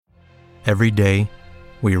Every day,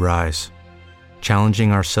 we rise,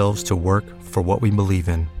 challenging ourselves to work for what we believe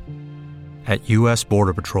in. At U.S.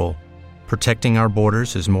 Border Patrol, protecting our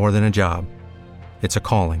borders is more than a job. It's a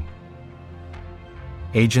calling.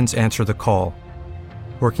 Agents answer the call,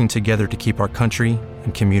 working together to keep our country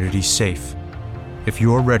and communities safe. If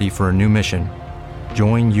you're ready for a new mission,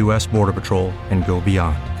 join U.S. Border Patrol and go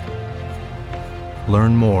beyond.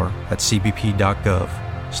 Learn more at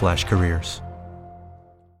cbp.gov/careers.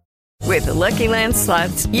 With the Lucky Land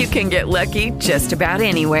Slots, you can get lucky just about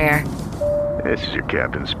anywhere. This is your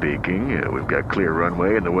captain speaking. We've got clear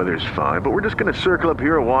runway and the weather's fine, but we're just going to circle up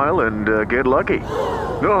here a while and get lucky.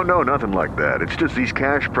 No, nothing like that. It's just these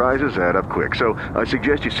cash prizes add up quick. So I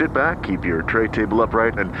suggest you sit back, keep your tray table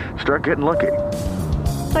upright, and start getting lucky.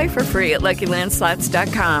 Play for free at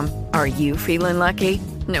LuckyLandSlots.com. Are you feeling lucky?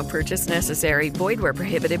 No purchase necessary. Void where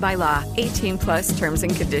prohibited by law. 18+ terms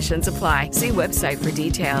and conditions apply. See website for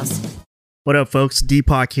details. What up, folks?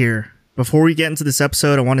 Deepak here. Before we get into this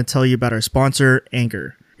episode, I want to tell you about our sponsor,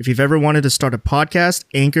 Anchor. If you've ever wanted to start a podcast,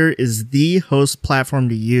 Anchor is the host platform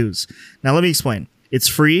to use. Now, let me explain. It's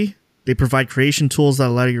free. They provide creation tools that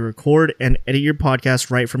allow you to record and edit your podcast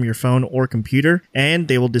right from your phone or computer, and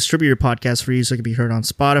they will distribute your podcast for you so it can be heard on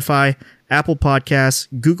Spotify, Apple Podcasts,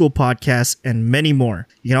 Google Podcasts, and many more.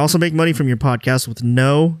 You can also make money from your podcast with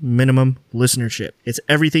no minimum listenership. It's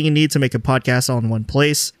everything you need to make a podcast all in one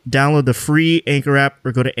place. Download the free Anchor app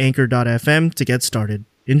or go to anchor.fm to get started.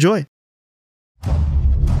 Enjoy.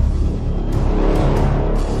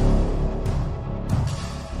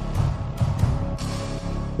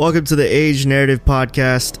 Welcome to the Age Narrative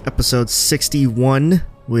Podcast, episode 61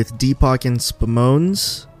 with Deepak and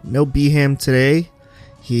Spamones. No Beham today.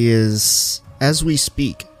 He is, as we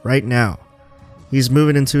speak, right now, he's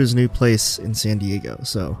moving into his new place in San Diego,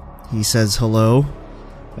 so he says hello.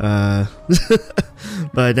 But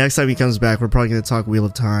next time he comes back, we're probably going to talk Wheel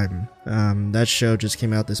of Time. That show just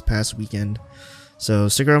came out this past weekend, so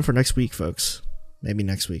stick around for next week, folks. Maybe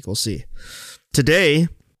next week, we'll see. Today,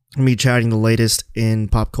 we'll be chatting the latest in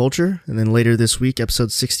pop culture, and then later this week,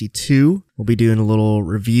 episode 62, we'll be doing a little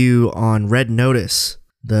review on Red Notice,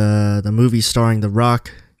 the movie starring The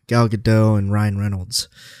Rock, Gal Gadot, and Ryan Reynolds.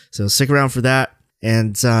 So stick around for that.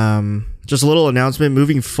 And just a little announcement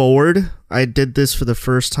moving forward. I did this for the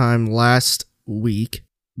first time last week.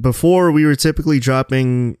 Before, we were typically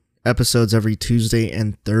dropping episodes every Tuesday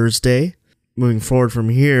and Thursday. Moving forward from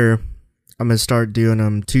here, I'm going to start doing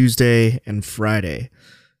them Tuesday and Friday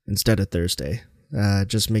instead of Thursday.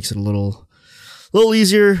 Just makes it a little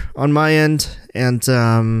easier on my end, and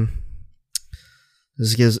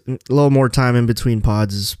this gives a little more time in between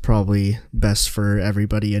pods is probably best for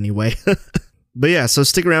everybody anyway. But yeah, so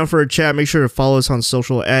stick around for a chat. Make sure to follow us on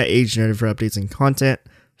social at Age Narrative for updates and content.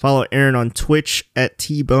 Follow Aaron on Twitch at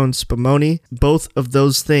TBoneSpumoni. Both of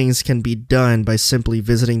those things can be done by simply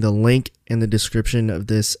visiting the link in the description of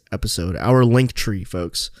this episode. Our link tree,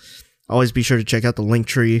 folks. Always be sure to check out the link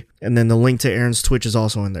tree. And then the link to Aaron's Twitch is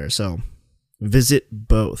also in there. So visit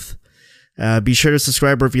both. Be sure to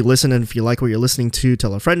subscribe wherever you listen. And if you like what you're listening to,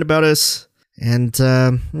 tell a friend about us. And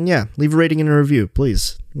yeah, leave a rating and a review,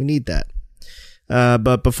 please. We need that.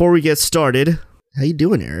 But before we get started, how you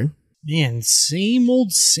doing, Aaron? Man, same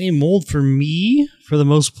old for me, for the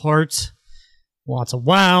most part. Lots of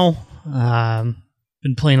WoW.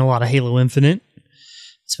 Been playing a lot of Halo Infinite.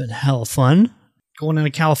 It's been hella fun. Going out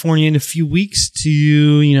of California in a few weeks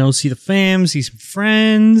to, see the fam, see some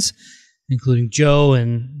friends, including Joe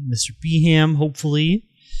and Mr. Beham, hopefully.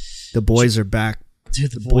 The boys are back.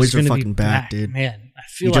 Dude, the boys are fucking back, dude. Man, I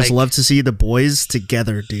feel you just love to see the boys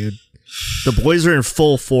together, dude. The boys are in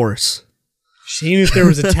full force. Shame if there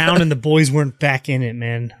was a town and the boys weren't back in it,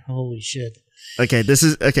 man. Holy shit. Okay, this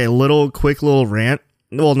is quick little rant.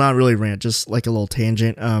 Well, not really rant, just like a little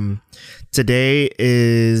tangent. Today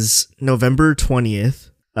is November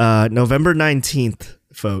 20th. November 19th,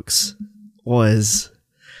 folks,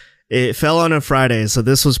 it fell on a Friday, so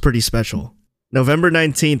this was pretty special. November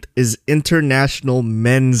 19th is International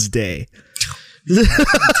Men's Day.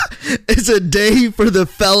 It's a day for the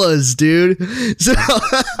fellas, dude. So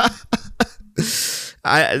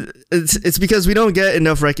it's because we don't get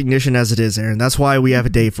enough recognition as it is, Aaron. That's why we have a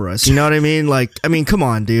day for us. You know what I mean? Come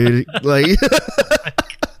on, dude. Like,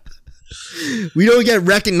 we don't get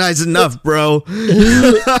recognized enough, bro.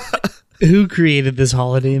 Who created this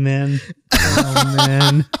holiday, man? Oh,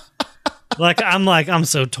 man. I'm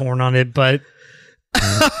so torn on it, but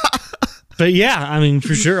yeah, I mean,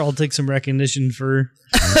 for sure, I'll take some recognition for,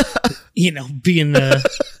 being a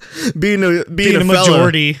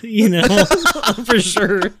majority, for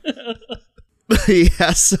sure.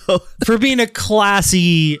 Yeah, so for being a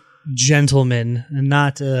classy gentleman and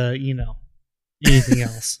not, anything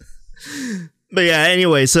else. But yeah,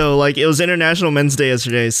 anyway, so like it was International Men's Day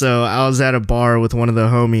yesterday, so I was at a bar with one of the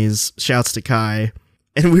homies, shouts to Kai,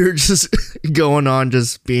 and we were just going on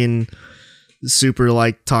just being super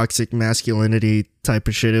like toxic masculinity type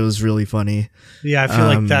of shit. It was really funny. Yeah, I feel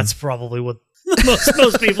like that's probably what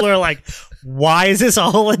most people are like, why is this a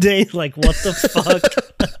holiday? Like, what the fuck?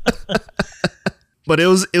 But it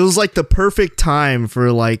was like the perfect time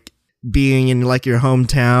for like being in like your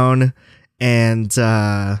hometown and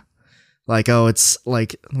like, oh, it's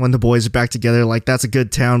like when the boys are back together, like that's a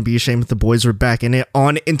good town. Be ashamed if the boys were back in it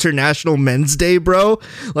on International Men's Day, bro.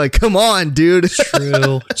 Like, come on, dude.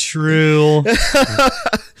 True.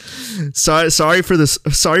 Sorry for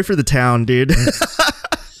the town, dude.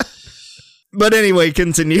 But anyway,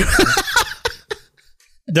 continue.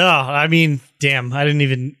 No, I mean, damn, I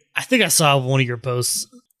think I saw one of your posts,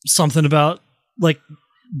 something about like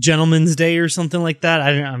Gentleman's Day or something like that.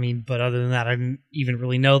 But other than that, I didn't even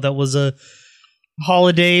really know that was a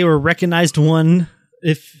holiday or recognized one.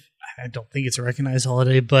 I don't think it's a recognized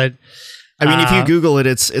holiday, but I mean, if you Google it,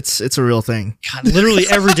 it's a real thing. God, literally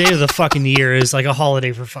every day of the fucking year is like a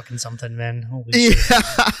holiday for fucking something, man. Holy shit.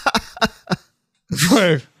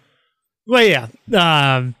 Well, yeah.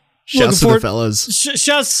 Shouts to the fellas.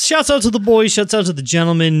 Shouts out to the boys. Shouts out to the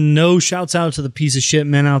gentlemen. No shouts out to the piece of shit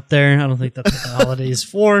men out there. I don't think that's what the holiday is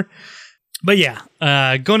for. But yeah,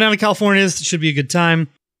 going down to California should be a good time.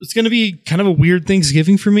 It's going to be kind of a weird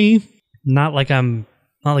Thanksgiving for me. Not like in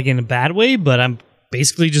a bad way, but I'm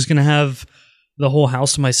basically just going to have the whole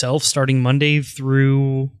house to myself starting Monday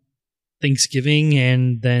through Thanksgiving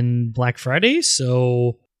and then Black Friday.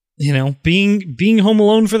 So, being home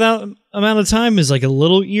alone for that amount of time is like a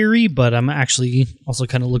little eerie, but I'm actually also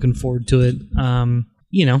kind of looking forward to it.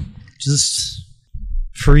 Just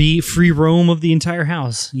free roam of the entire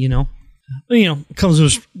house, it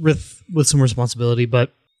comes with some responsibility,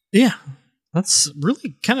 but yeah, that's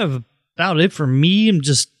really kind of about it for me. I'm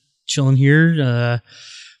just chilling here.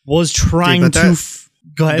 Was trying to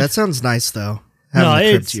go ahead. That sounds nice though. Having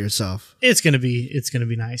a crib to yourself. It's gonna be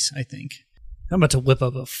nice, I think. I'm about to whip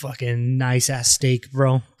up a fucking nice ass steak,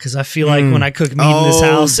 bro. Because I feel like when I cook meat in this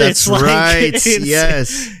house, that's it's like right.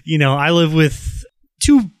 Yes. I live with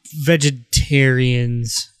two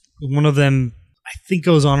vegetarians. One of them, I think,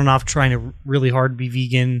 goes on and off trying really hard to be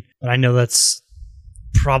vegan, but I know that's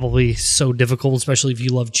probably so difficult, especially if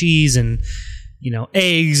you love cheese and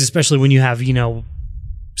eggs, especially when you have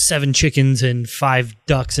 7 chickens and 5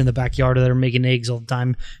 ducks in the backyard that are making eggs all the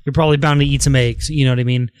time. You're probably bound to eat some eggs. You know what I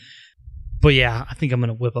mean? But yeah, I think I'm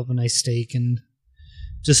gonna whip up a nice steak and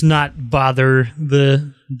just not bother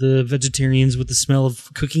the vegetarians with the smell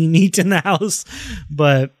of cooking meat in the house.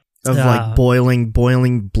 But of like boiling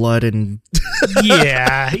blood and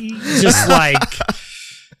yeah, just like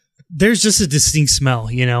there's just a distinct smell.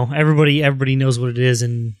 Everybody knows what it is,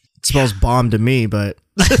 and it smells bomb to me. But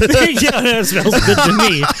it smells good to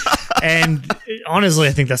me. And honestly,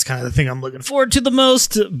 I think that's kind of the thing I'm looking forward to the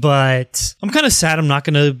most. But I'm kind of sad I'm not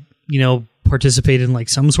gonna participate in like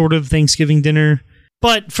some sort of Thanksgiving dinner,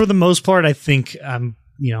 but for the most part, I think I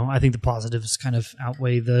think the positives kind of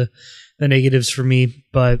outweigh the negatives for me.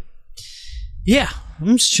 But yeah,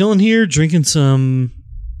 I'm just chilling here, drinking some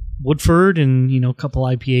Woodford and a couple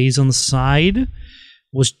IPAs on the side.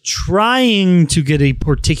 Was trying to get a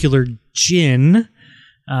particular gin.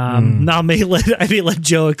 Now I may let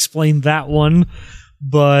Joe explain that one,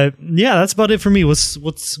 but yeah, that's about it for me. What's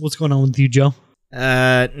going on with you, Joe?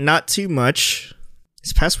 Not too much.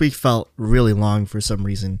 This past week felt really long for some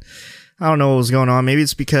reason. I don't know what was going on. Maybe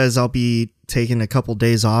it's because I'll be taking a couple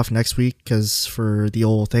days off next week because for the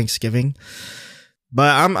old Thanksgiving.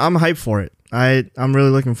 But I'm hyped for it. I'm really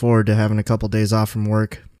looking forward to having a couple days off from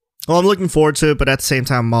work. Well, I'm looking forward to it, but at the same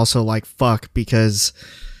time, I'm also like, fuck, because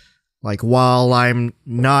like while I'm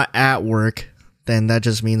not at work, then that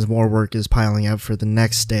just means more work is piling up for the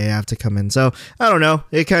next day I have to come in. So I don't know.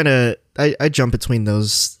 It kind of, I jump between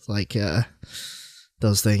those, like,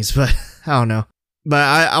 those things, but I don't know. But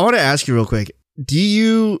I want to ask you real quick. Do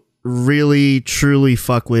you really truly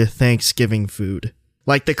fuck with Thanksgiving food?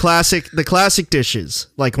 Like the classic dishes.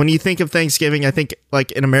 Like when you think of Thanksgiving, I think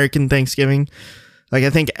like an American Thanksgiving, like I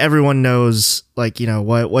think everyone knows like,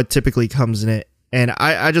 what typically comes in it. And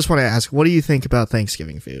I just want to ask, what do you think about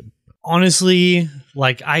Thanksgiving food? Honestly,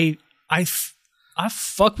 like I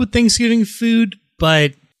fuck with Thanksgiving food,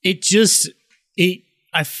 but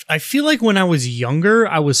I feel like when I was younger,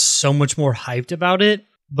 I was so much more hyped about it.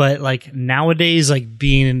 But like nowadays, like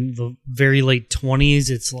being in the very late 20s,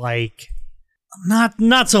 it's like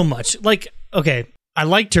not so much. Like, okay, I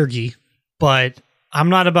like turkey, but I'm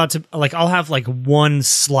not about to, like, I'll have like one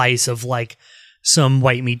slice of like some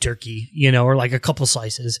white meat turkey, you know, or like a couple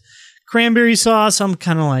slices. Cranberry sauce, I'm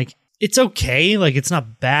kind of like, it's okay. Like, it's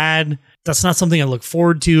not bad. That's not something I look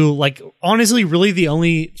forward to. Like, honestly, really the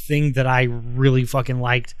only thing that I really fucking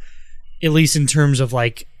liked, at least in terms of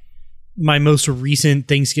like my most recent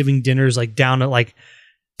Thanksgiving dinners, like down in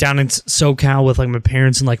SoCal with like my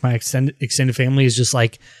parents and like my extended family, is just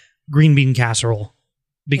like green bean casserole.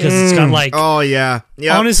 Because it's got like, oh yeah,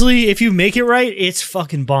 yeah. Honestly, if you make it right, it's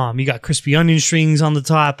fucking bomb. You got crispy onion strings on the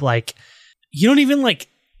top. Like, you don't even like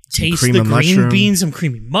taste the green beans, some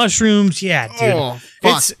creamy mushrooms. Yeah, dude. Oh,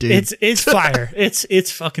 fuck, it's fire.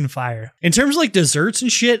 It's fucking fire. In terms of like desserts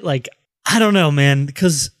and shit, like, I don't know, man,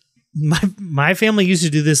 because my family used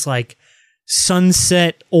to do this like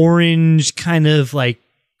sunset orange kind of like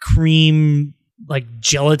cream like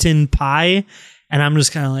gelatin pie, and I'm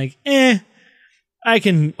just kind of like, I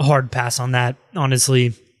can hard pass on that,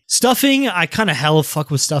 honestly. Stuffing, I kind of hella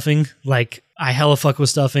fuck with stuffing. Like, I hella fuck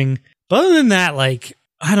with stuffing. But other than that, like,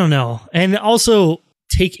 I don't know. And also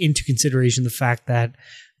take into consideration the fact that,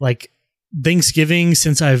 like, Thanksgiving,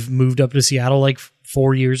 since I've moved up to Seattle like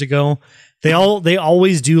 4 years ago, they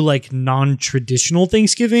always do like non-traditional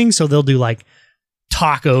Thanksgiving. So they'll do like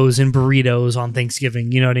tacos and burritos on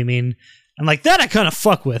Thanksgiving. You know what I mean? And like that, I kind of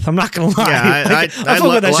fuck with. I'm not gonna lie. Yeah, like, I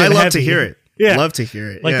love to hear it. Yeah. Love to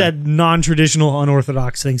hear it. Like that non-traditional,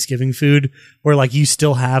 unorthodox Thanksgiving food where like you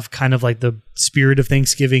still have kind of like the spirit of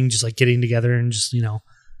Thanksgiving, just like getting together and just, you know,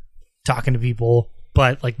 talking to people,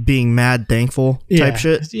 but like being mad thankful type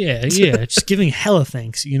shit. Yeah. Just giving hella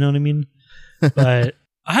thanks. You know what I mean? But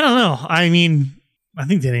I don't know. I mean, I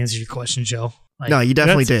think that answers your question, Joe. Like, no, you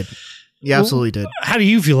definitely did. You absolutely did. How do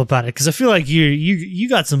you feel about it? Because I feel like you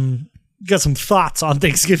got some thoughts on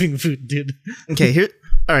Thanksgiving food, dude. Okay, here.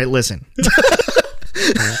 All right, listen.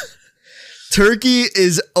 Turkey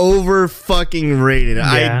is over fucking rated.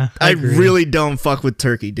 Yeah, I really don't fuck with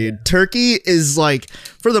turkey, dude. Yeah. Turkey is like,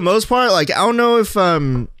 for the most part, like, I don't know if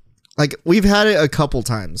like we've had it a couple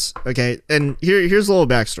times. Okay, and here's a little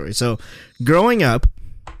backstory. So, growing up,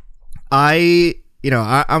 I'm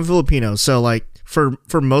Filipino, so like for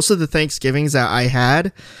most of the Thanksgivings that I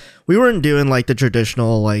had, we weren't doing like the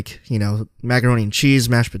traditional, like, you know, macaroni and cheese,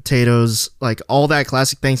 mashed potatoes, like all that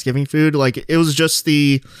classic Thanksgiving food. Like, it was just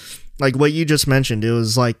like what you just mentioned. It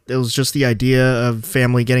was just the idea of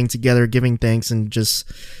family getting together, giving thanks, and just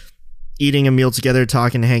eating a meal together,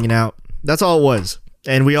 talking, hanging out. That's all it was.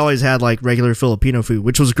 And we always had like regular Filipino food,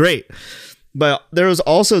 which was great. But there was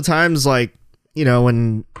also times like, you know,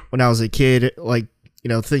 when I was a kid, like, you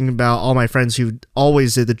know, thinking about all my friends who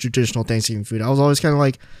always did the traditional Thanksgiving food, I was always kind of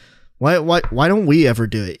like, why don't we ever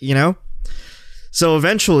do it, you know? So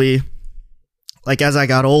eventually, like, as I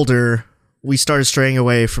got older, we started straying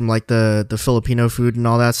away from like the Filipino food and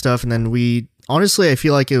all that stuff. And then honestly, I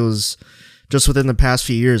feel like it was just within the past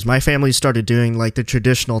few years, my family started doing like the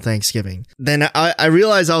traditional Thanksgiving. Then I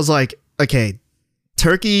realized, I was like, okay,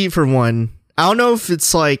 turkey for one, I don't know if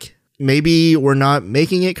it's like, maybe we're not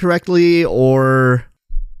making it correctly, or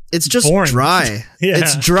it's just boring. Dry. Yeah,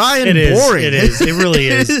 it's dry and boring. It is. It really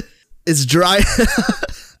is. It's dry.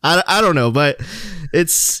 I don't know, but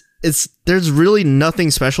it's there's really nothing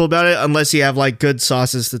special about it unless you have like good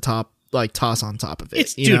sauces to toss on top of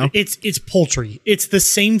it. It's poultry. It's the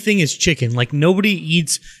same thing as chicken. Like, nobody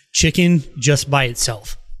eats chicken just by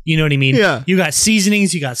itself. You know what I mean? Yeah. You got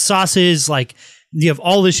seasonings, you got sauces, like you have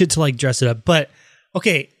all this shit to like dress it up. But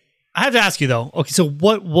okay, I have to ask you though. Okay, so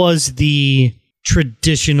what was the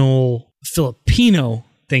traditional Filipino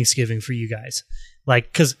Thanksgiving for you guys?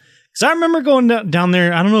 Like, because I remember going down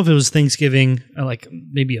there. I don't know if it was Thanksgiving, or like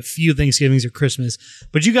maybe a few Thanksgivings or Christmas,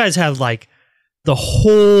 but you guys have like the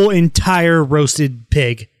whole entire roasted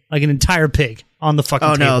pig, like an entire pig on the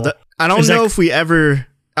fucking table. No, I don't know if we ever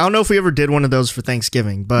did one of those for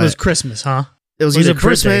Thanksgiving, but it was Christmas, huh? It was either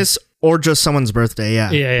Christmas or just someone's birthday.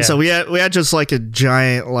 Yeah. So we had just like a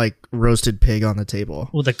giant like roasted pig on the table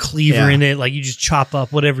with a cleaver in it. Like, you just chop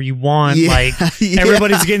up whatever you want. Yeah. Like,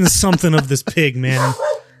 everybody's getting something of this pig, man.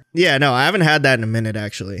 Yeah, no, I haven't had that in a minute,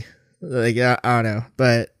 actually. Like, I don't know.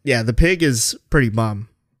 But yeah, the pig is pretty bomb.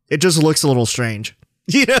 It just looks a little strange,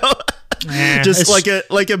 you know? Just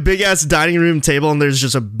like a big ass dining room table, and there's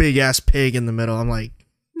just a big ass pig in the middle. I'm like,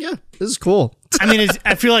 yeah, this is cool. I mean,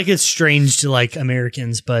 I feel like it's strange to like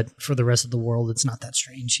Americans, but for the rest of the world, it's not that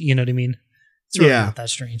strange. You know what I mean? It's really not that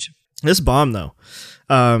strange. It's bomb though.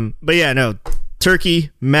 But yeah, no,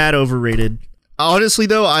 turkey, mad overrated. Honestly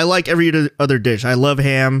though, I like every other dish. I love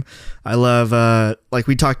ham. I love, like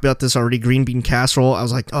we talked about this already, green bean casserole. I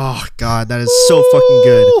was like, oh god, that is so fucking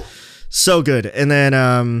good. So good. And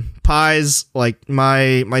then pies, like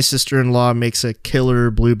my sister-in-law makes a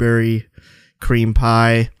killer blueberry cream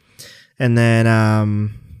pie. And then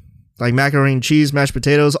like macaroni and cheese, mashed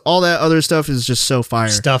potatoes, all that other stuff is just so fire.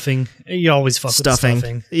 Stuffing. You always fuck with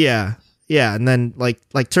stuffing. Yeah. Yeah, and then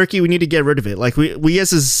like turkey, we need to get rid of it. Like we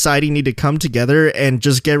as a society need to come together and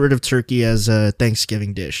just get rid of turkey as a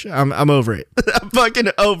Thanksgiving dish. I'm over it. I'm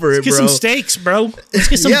fucking over it, bro. Let's get some steaks, bro. Let's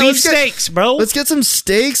get some beef steaks, bro. Let's get some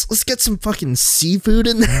steaks. Let's get some fucking seafood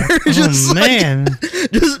in there. Oh, man.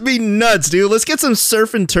 Just be nuts, dude. Let's get some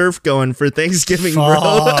surf and turf going for Thanksgiving,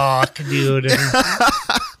 Fuck, dude.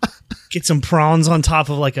 Get some prawns on top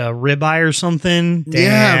of like a ribeye or something. Damn,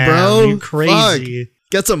 yeah, bro. You crazy. Fuck.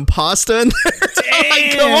 Get some pasta in there.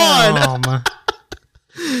 Like, come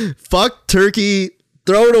on. Fuck turkey.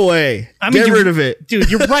 Throw it away. Get rid of it.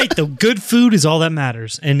 Dude, you're right, though. Good food is all that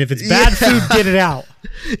matters. And if it's bad food, get it out.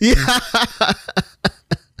 Yeah.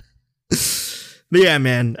 But yeah,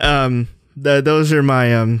 man. Those are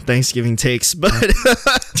my Thanksgiving takes. But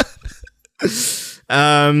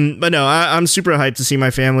but no, I'm super hyped to see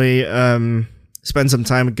my family. Spend some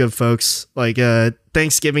time with good folks. Like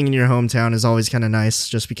Thanksgiving in your hometown is always kind of nice,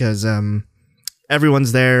 just because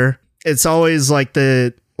everyone's there. It's always like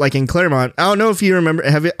in Claremont. I don't know if you remember.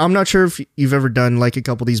 I'm not sure if you've ever done like a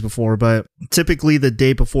couple of these before, but typically the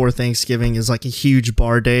day before Thanksgiving is like a huge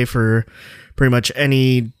bar day for pretty much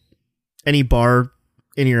any bar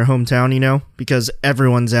in your hometown. You know, because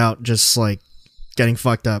everyone's out just like getting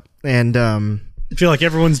fucked up. And I feel like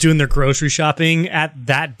everyone's doing their grocery shopping at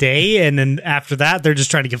that day, and then after that, they're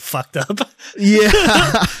just trying to get fucked up. Yeah.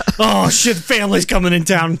 Oh, shit, family's coming in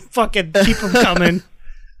town. Fucking keep them coming.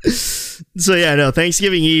 So, yeah, no,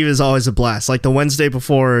 Thanksgiving Eve is always a blast. Like, the Wednesday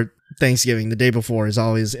before Thanksgiving, the day before, is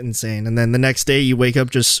always insane. And then the next day, you wake up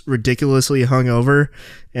just ridiculously hungover,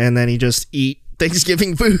 and then you just eat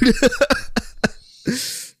Thanksgiving food.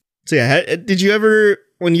 So, yeah, did you ever,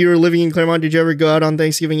 when you were living in Claremont, did you ever go out on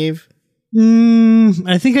Thanksgiving Eve?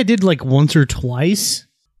 I think I did like once or twice.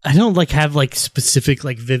 I don't like have like specific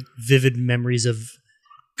like vivid memories of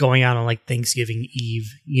going out on like Thanksgiving Eve,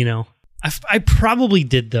 you know. I probably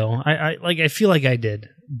did though. I feel like I did,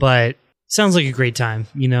 but sounds like a great time,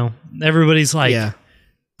 you know. Everybody's like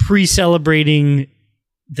pre-celebrating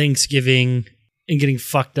Thanksgiving and getting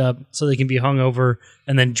fucked up so they can be hungover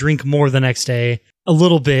and then drink more the next day. A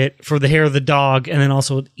little bit for the hair of the dog, and then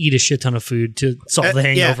also eat a shit ton of food to solve the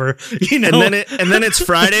hangover. Yeah. You know, and then it's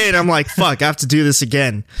Friday, and I'm like, "Fuck, I have to do this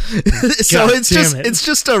again." So it's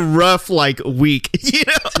just a rough like week, you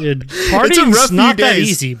know. Dude, partying's not that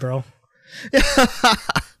easy, bro.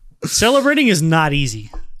 Celebrating is not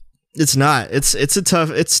easy. It's not.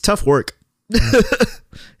 It's tough work.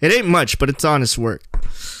 It ain't much, but it's honest work.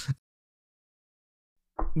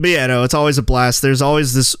 But yeah, no, it's always a blast. There's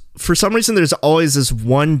always this, for some reason, there's always this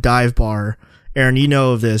one dive bar, Aaron, you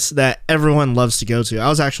know of this, that everyone loves to go to. I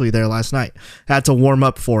was actually there last night. Had to warm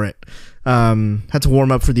up for it. Had to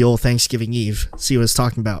warm up for the old Thanksgiving Eve, see what it's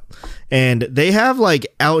talking about. And they have like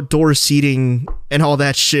outdoor seating and all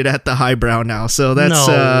that shit at the Highbrow now. So that's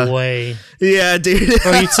no way. Yeah, dude.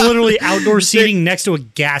 Bro, it's literally outdoor seating next to a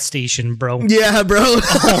gas station, bro. Yeah, bro.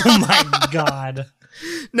 Oh my God.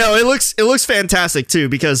 No, it looks fantastic too,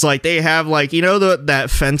 because like they have like, you know, that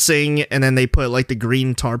fencing, and then they put like the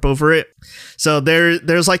green tarp over it. So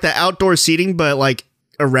there's like the outdoor seating, but like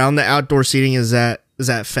around the outdoor seating is that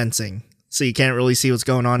fencing. So you can't really see what's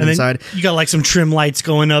going on inside. You got like some trim lights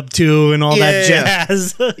going up too and all that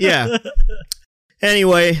jazz. Yeah.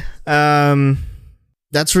 Anyway,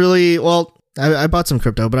 that's really, well, I bought some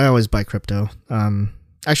crypto, but I always buy crypto.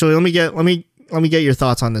 Actually, let me get your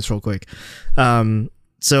thoughts on this real quick.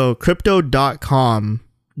 So crypto.com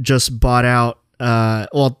just bought out,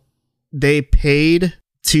 they paid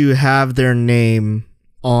to have their name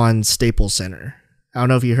on Staples Center. I don't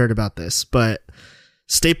know if you heard about this, but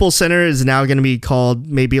Staples Center is now going to be called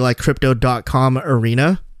maybe like crypto.com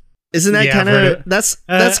Arena. Isn't that kind of, that's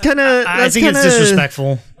kind of, I think it's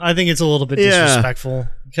disrespectful. I think it's a little bit disrespectful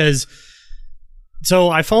because, so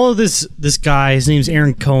I follow this guy, his name's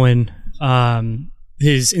Aaron Cohen.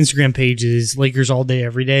 His Instagram page is Lakers all day,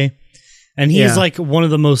 every day. And he's like one of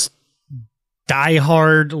the most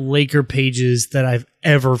diehard Laker pages that I've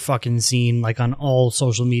ever fucking seen, like on all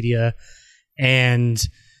social media. And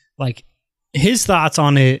like his thoughts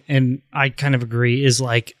on it, and I kind of agree, is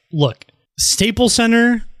like, look, Staples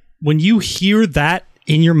Center, when you hear that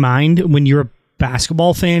in your mind, when you're a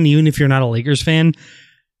basketball fan, even if you're not a Lakers fan,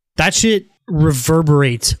 that shit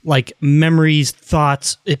reverberates like memories,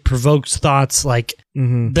 thoughts. It provokes thoughts. Like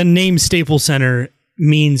the name Staples Center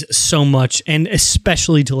means so much, and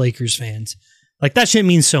especially to Lakers fans. Like, that shit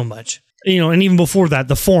means so much. And even before that,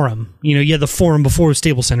 the Forum. You had the Forum before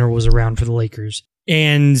Staples Center was around for the Lakers.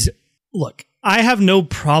 And look, I have no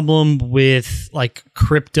problem with like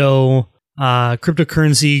cryptocurrency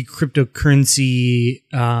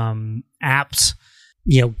apps,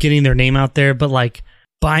 getting their name out there, but like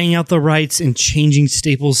buying out the rights and changing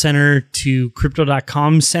Staples Center to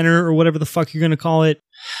Crypto.com Center or whatever the fuck you're going to call it.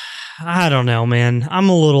 I don't know, man. I'm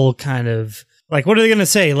a little kind of like, what are they going to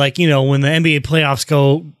say? Like, when the NBA playoffs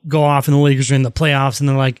go off and the Lakers are in the playoffs and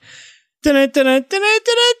they're like, and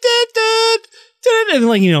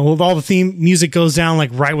like, with all the theme music goes down, like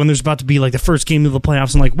right when there's about to be like the first game of the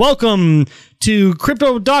playoffs, and like, welcome to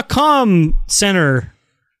Crypto.com Center.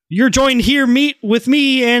 You're joined here, meet with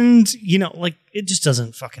me, and like, it just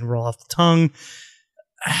doesn't fucking roll off the tongue.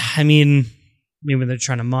 I mean, maybe they're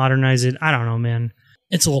trying to modernize it. I don't know, man.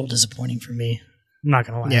 It's a little disappointing for me. I'm not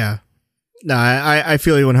gonna lie. Yeah. No, I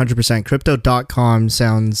feel you 100%. Crypto.com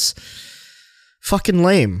sounds fucking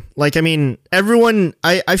lame. Like, I mean, everyone,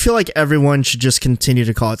 I feel like everyone should just continue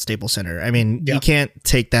to call it Staples Center. I mean, You can't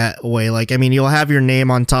take that away. Like, I mean, you'll have your name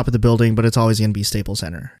on top of the building, but it's always going to be Staples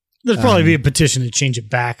Center. There'll probably be a petition to change it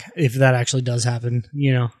back if that actually does happen,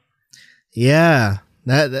 Yeah.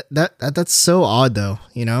 That's so odd, though.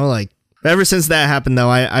 Like, ever since that happened, though,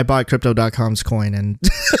 I bought Crypto.com's coin, and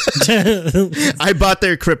I bought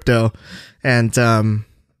their crypto, and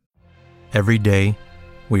Every day,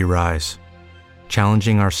 we rise,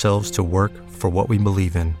 challenging ourselves to work for what we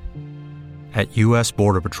believe in. At U.S.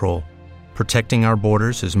 Border Patrol, protecting our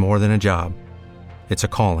borders is more than a job. It's a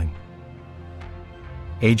calling.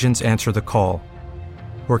 Agents answer the call,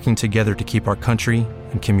 working together to keep our country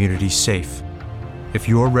and communities safe. If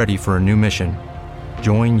you're ready for a new mission,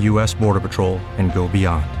 join U.S. Border Patrol and go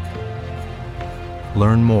beyond.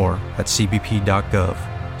 Learn more at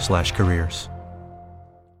cbp.gov/careers.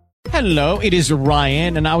 Hello, it is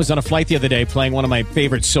Ryan, and I was on a flight the other day playing one of my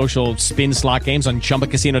favorite social spin slot games on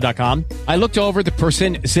ChumbaCasino.com. I looked over at the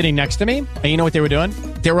person sitting next to me, and you know what they were doing?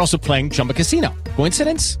 They were also playing Chumba Casino.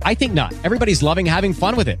 Coincidence? I think not. Everybody's loving having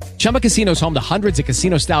fun with it. Chumba Casino is home to hundreds of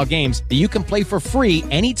casino-style games that you can play for free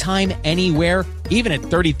anytime, anywhere, even at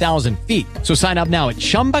 30,000 feet. So sign up now at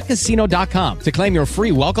ChumbaCasino.com to claim your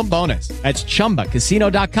free welcome bonus. That's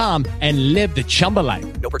ChumbaCasino.com and live the Chumba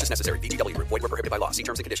life. No purchase necessary. VGW. Void where prohibited by law. See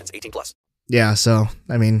terms and conditions. 18+. Yeah, so,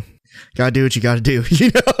 I mean, gotta do what you gotta do,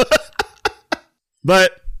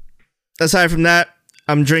 But, aside from that,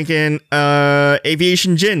 I'm drinking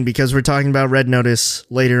Aviation Gin because we're talking about Red Notice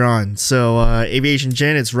later on. So, Aviation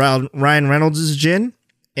Gin, it's Ryan Reynolds' gin.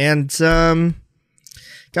 And,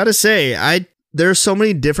 gotta say, there's so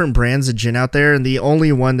many different brands of gin out there, and the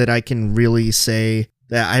only one that I can really say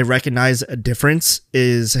that I recognize a difference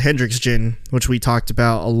is Hendrick's Gin, which we talked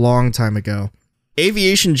about a long time ago.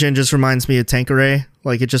 Aviation Gin just reminds me of Tanqueray.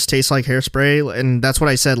 Like, it just tastes like hairspray, and that's what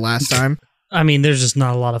I said last time. I mean, there's just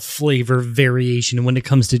not a lot of flavor variation when it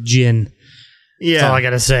comes to gin. Yeah. That's all I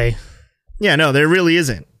gotta say. Yeah, no, there really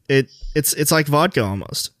isn't. It's like vodka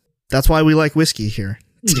almost. That's why we like whiskey here.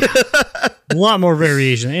 A lot more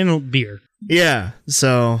variation and beer. Yeah,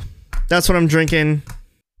 so that's what I'm drinking.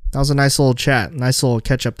 That was a nice little chat, nice little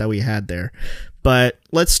catch up that we had there. But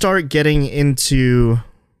let's start getting into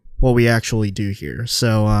what we actually do here.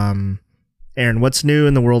 So, Aaron, what's new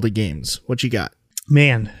in the world of games? What you got?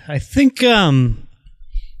 Man, I think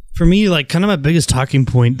for me, like, kind of my biggest talking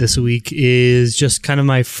point this week is just kind of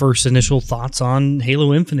my first initial thoughts on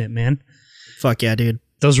Halo Infinite, man. Fuck yeah, dude.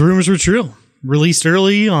 Those rumors were true. Released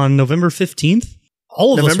early on November 15th.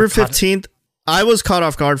 All of November us were 15th. I was caught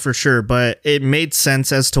off guard for sure, but it made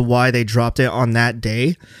sense as to why they dropped it on that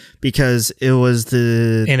day, because it was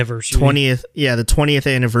the anniversary. 20th, the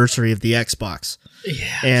 20th anniversary of the Xbox.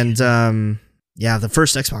 Yeah. And the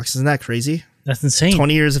first Xbox. Isn't that crazy? That's insane.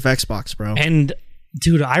 20 years of Xbox, bro. And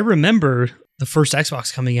dude, I remember the first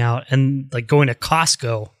Xbox coming out and like going to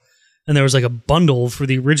Costco, and there was like a bundle for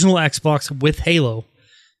the original Xbox with Halo,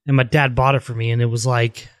 and my dad bought it for me, and it was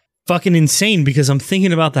like fucking insane, because I'm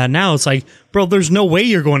thinking about that now. It's like, bro, there's no way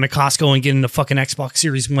you're going to Costco and getting a fucking Xbox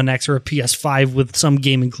Series 1X or a PS5 with some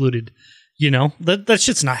game included. That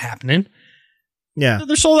shit's not happening. Yeah.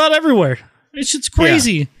 They're sold out everywhere. This shit's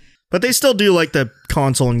crazy. Yeah. But they still do like the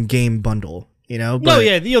console and game bundle, But no,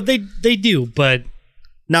 yeah, they do, but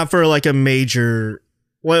not for like a major.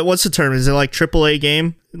 What's the term? Is it like AAA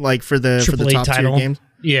game, like for the top title? Tier games?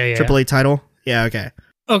 Yeah. AAA title. Yeah.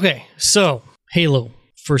 Okay. So Halo.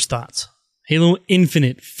 First thoughts. Halo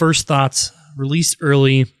Infinite, first thoughts, released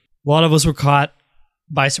early. A lot of us were caught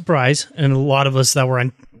by surprise, and a lot of us that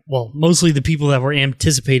were, mostly the people that were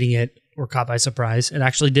anticipating it were caught by surprise. It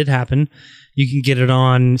actually did happen. You can get it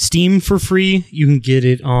on Steam for free. You can get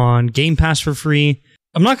it on Game Pass for free.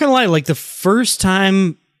 I'm not gonna lie, like the first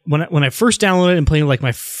time when I first downloaded it and played like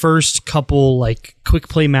my first couple like quick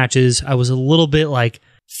play matches, I was a little bit like,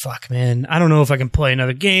 fuck man, I don't know if I can play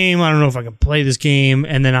another game. I don't know if I can play this game.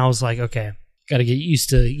 And then I was like, okay, got to get used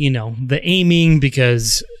to, the aiming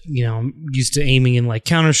because, I'm used to aiming in like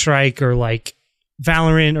Counter-Strike or like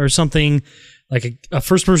Valorant or something like a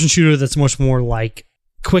first-person shooter that's much more like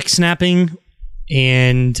quick snapping,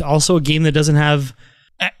 and also a game that doesn't have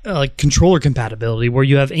like controller compatibility where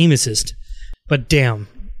you have aim assist. But damn,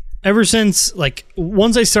 ever since like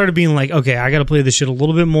once I started being like, okay, I got to play this shit a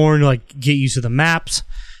little bit more and like get used to the maps.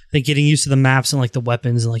 I think getting used to the maps and like the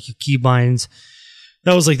weapons and like your keybinds,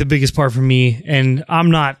 that was like the biggest part for me. And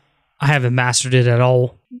I haven't mastered it at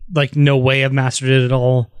all. Like no way I've mastered it at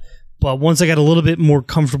all. But once I got a little bit more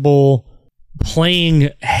comfortable playing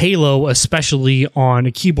Halo, especially on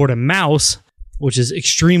a keyboard and mouse, which is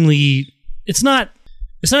it's not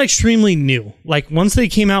extremely new. Like once they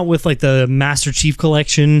came out with like the Master Chief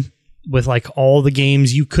Collection with like all the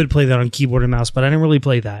games, you could play that on keyboard and mouse, but I didn't really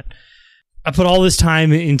play that. I put all this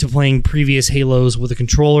time into playing previous Halos with a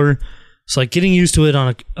controller. So like getting used to it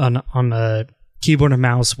on a keyboard and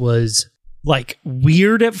mouse was like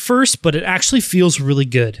weird at first, but it actually feels really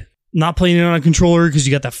good. Not playing it on a controller because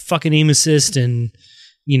you got that fucking aim assist, and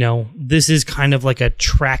this is kind of like a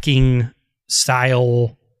tracking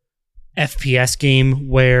style FPS game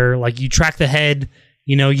where like you track the head,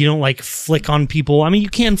 you don't like flick on people. I mean, you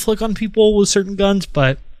can flick on people with certain guns,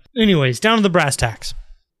 but anyways, down to the brass tacks.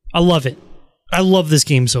 I love it. I love this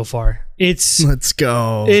game so far. Let's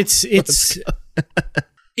go. It's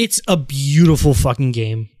a beautiful fucking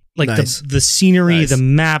game. Like nice. the scenery, Nice. the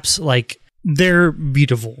maps, like they're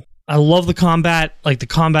beautiful. I love the combat. Like the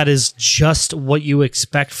combat is just what you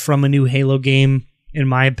expect from a new Halo game, in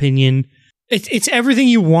my opinion. It's everything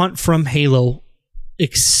you want from Halo,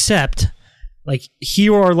 except like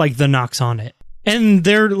here are like the knocks on it. And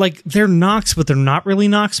they're knocks, but they're not really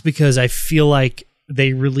knocks because I feel like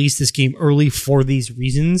they released this game early for these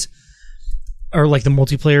reasons, or like the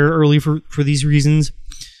multiplayer early for these reasons.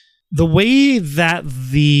 The way that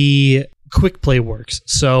the quick play works.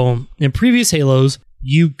 So in previous Halos,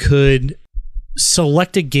 you could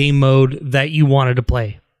select a game mode that you wanted to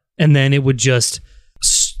play, and then it would just,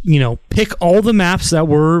 pick all the maps that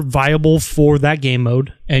were viable for that game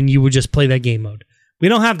mode, and you would just play that game mode. We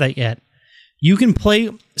don't have that yet. You can play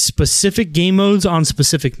specific game modes on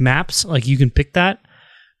specific maps, like you can pick that.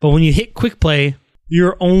 But when you hit quick play,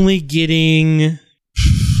 you're only getting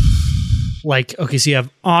like, okay, so you have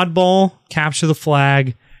oddball, capture the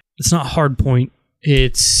flag. It's not hardpoint.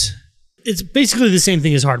 It's basically the same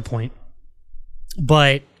thing as hardpoint.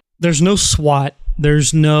 But there's no SWAT.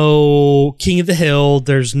 There's no King of the Hill.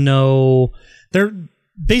 They're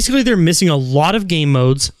missing a lot of game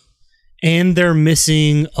modes, and they're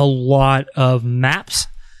missing a lot of maps.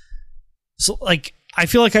 So like, I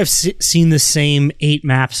feel like I've seen the same 8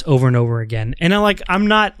 maps over and over again. And I'm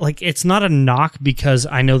not like, it's not a knock because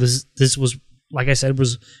I know this was, like I said,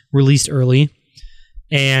 was released early,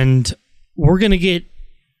 and we're going to get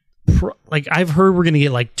I've heard we're going to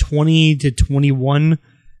get like 20 to 21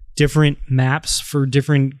 different maps for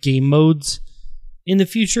different game modes in the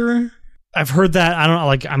future. I've heard that. I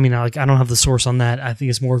don't have the source on that. I think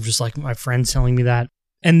it's more of just like my friends telling me that.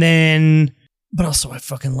 And then, but also I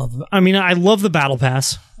fucking love it. I mean, I love the battle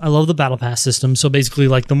pass. I love the battle pass system. So basically,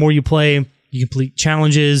 like the more you play, you complete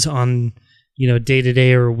challenges on,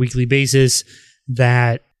 day-to-day or weekly basis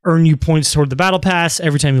that earn you points toward the battle pass.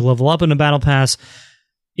 Every time you level up in the battle pass,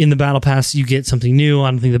 you get something new.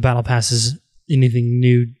 I don't think the battle pass is anything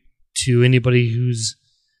new to anybody who's,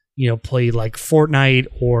 played like Fortnite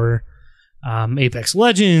or Apex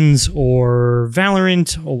Legends or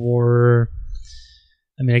Valorant, or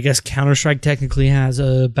I guess Counter-Strike technically has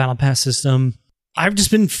a battle pass system. I've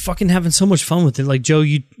just been fucking having so much fun with it. Like, Joe,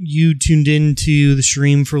 you tuned into the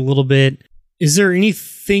stream for a little bit. Is there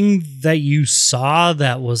anything that you saw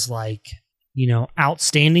that was like,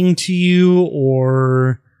 outstanding to you,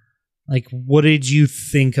 or like, what did you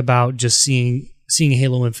think about just seeing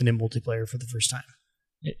Halo Infinite multiplayer for the first time?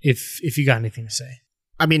 If you got anything to say.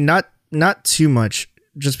 I mean, not too much,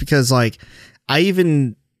 just because like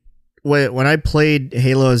when I played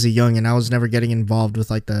Halo as a youngin', I was never getting involved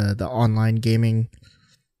with like the online gaming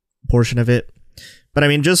portion of it. But I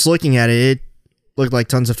mean, just looking at it, it looked like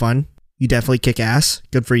tons of fun. You definitely kick ass.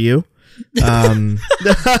 Good for you. I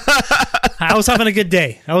was having a good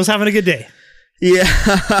day. Yeah.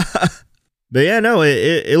 But yeah, no,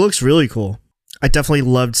 it looks really cool. I definitely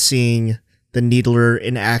loved seeing Needler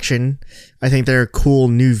in action. I think they're cool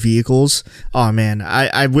new vehicles. Oh man,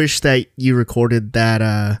 I wish that you recorded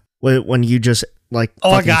that when you just like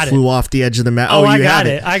flew off the edge of the map. I got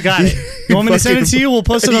it. You want me to send it to you? We'll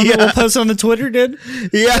post it on we'll post it on the Twitter, dude.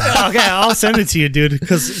 Yeah. Okay, I'll send it to you, dude,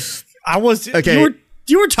 because I was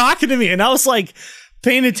you were talking to me and I was like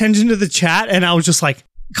paying attention to the chat and I was just like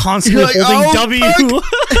constantly holding W.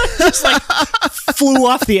 Just like flew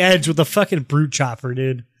off the edge with a fucking brute chopper,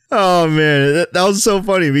 dude. Oh man, that was so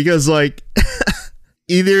funny because like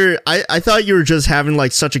either I thought you were just having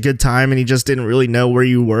like such a good time and you just didn't really know where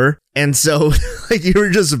you were, and so like you were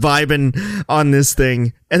just vibing on this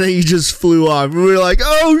thing and then you just flew off. We were like,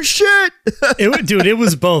 oh shit. It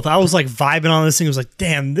was both. I was like vibing on this thing. I was like,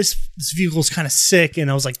 damn, this vehicle's kind of sick, and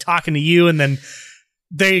I was like talking to you, and then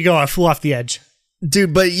there you go, I flew off the edge.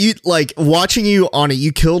 Dude, but you like watching you on it,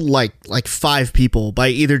 you killed like 5 people by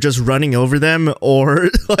either just running over them or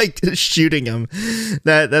like shooting them.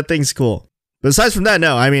 That thing's cool. But aside from that,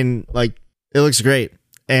 no, I mean, like, it looks great.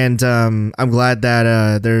 And I'm glad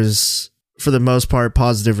that there's, for the most part,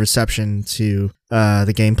 positive reception to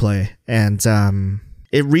the gameplay. And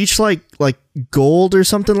it reached like gold or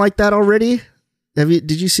something like that already.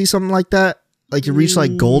 Did you see something like that? Like it reached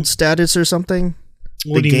like gold status or something?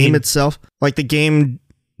 What the do you game mean? itself, like the game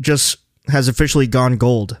just has officially gone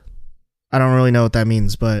gold. I don't really know what that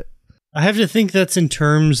means, but I have to think that's in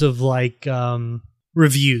terms of like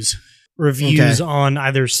reviews on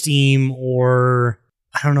either Steam or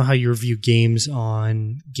I don't know how you review games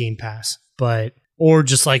on Game Pass, but or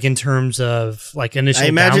just like in terms of like initial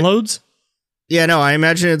downloads. Yeah, no, I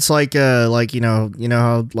imagine it's like you know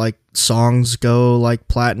how like songs go like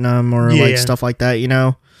platinum or stuff like that, you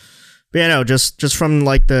know. But yeah, no, just from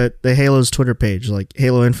like the Halo's Twitter page, like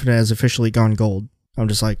Halo Infinite has officially gone gold. I'm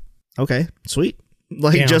just like, okay, sweet.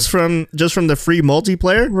 Like just from the free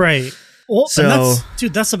multiplayer, right? Well, so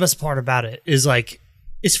that's the best part about it is like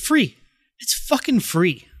it's free. It's fucking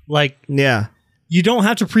free. Like yeah, you don't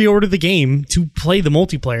have to pre-order the game to play the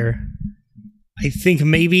multiplayer. I think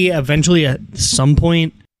maybe eventually at some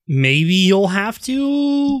point, maybe you'll have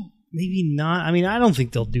to, maybe not. I mean, I don't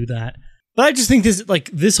think they'll do that. But I just think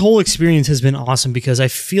this whole experience has been awesome because I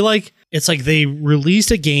feel like it's like they released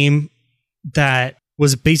a game that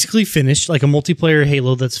was basically finished, like a multiplayer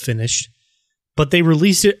Halo that's finished, but they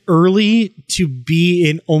released it early to be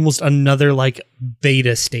in almost another like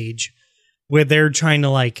beta stage where they're trying to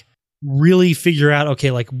like really figure out,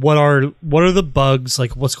 okay, like what are the bugs,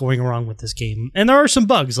 like what's going wrong with this game. And there are some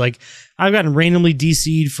bugs, like I've gotten randomly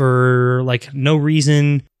DC'd for like no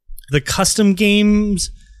reason. The custom games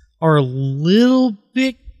are a little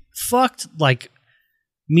bit fucked. Like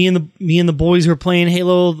me and the boys who are playing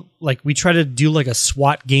Halo, like we try to do like a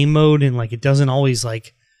SWAT game mode and like it doesn't always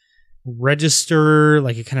like register,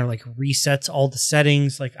 like it kind of like resets all the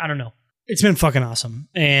settings. Like I don't know. It's been fucking awesome.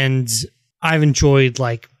 And I've enjoyed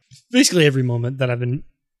like basically every moment that I've been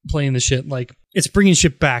playing the shit. Like it's bringing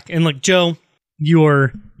shit back. And like Joe,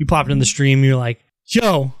 you popped in the stream, you're like,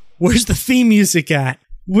 Joe, where's the theme music at?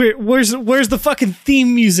 Where's the fucking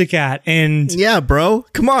theme music at? And yeah, bro,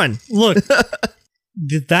 come on. Look,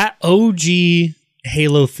 that OG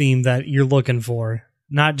Halo theme that you're looking for,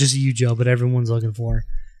 not just you, Joe, but everyone's looking for,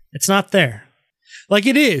 it's not there. Like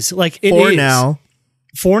it is. Like it is.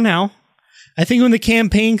 For now. I think when the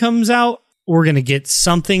campaign comes out, we're gonna get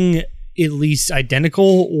something at least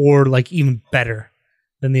identical or like even better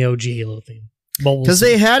than the OG Halo theme. Because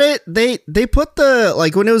they had it, they put the,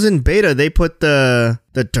 like when it was in beta, they put the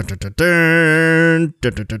dun, dun, dun, dun, dun,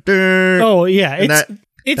 dun, dun, dun, oh yeah,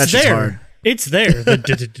 it's there. Hard. It's there. The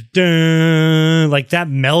dun, dun, dun, dun, like that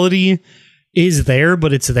melody is there,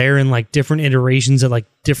 but it's there in like different iterations at like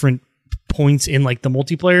different points in like the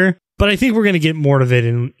multiplayer. But I think we're gonna get more of it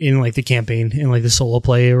in like the campaign, in like the solo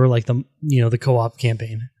play or like the the co-op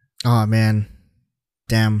campaign. Oh man,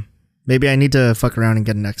 damn. Maybe I need to fuck around and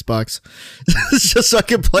get an Xbox just so I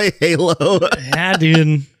can play Halo. Yeah,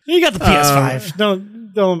 dude. You got the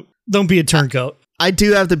PS5. Don't be a turncoat. I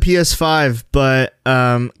do have the PS5, but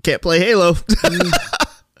can't play Halo.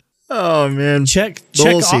 Oh man. Check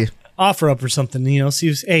we'll see. Offer up or something. See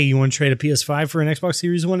if you want to trade a PS5 for an Xbox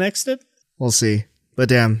Series One X? We'll see. But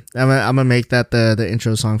damn, I'm gonna make that the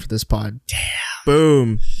intro song for this pod.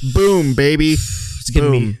 Damn. Boom, baby. It's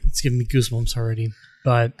giving me goosebumps already.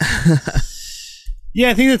 But yeah,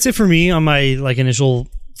 I think that's it for me on my like initial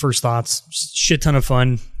first thoughts. Just shit ton of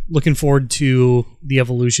fun. Looking forward to the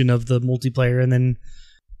evolution of the multiplayer and then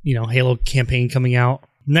Halo campaign coming out.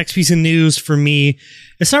 Next piece of news for me,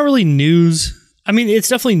 it's not really news. I mean, it's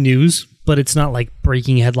definitely news, but it's not like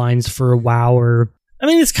breaking headlines for a while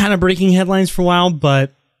it's kind of breaking headlines for a while,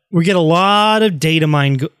 but we get a lot of data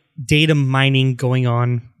mining going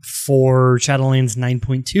on for Shadowlands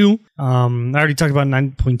 9.2. I already talked about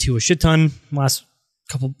 9.2 a shit ton last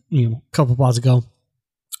couple pods ago,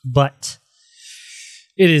 but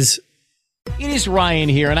it is Ryan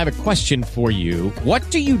here, and I have a question for you. What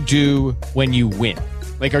do you do when you win?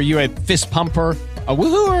 Like, are you a fist pumper, a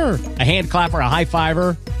woohooer, a hand clapper, a high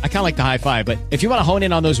fiver? I kind of like the high five, but if you want to hone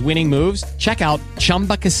in on those winning moves, check out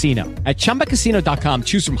Chumba Casino. At ChumbaCasino.com,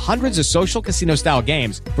 choose from hundreds of social casino style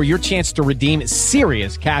games for your chance to redeem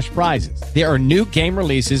serious cash prizes. There are new game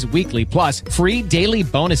releases weekly, plus free daily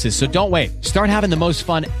bonuses. So don't wait. Start having the most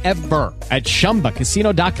fun ever at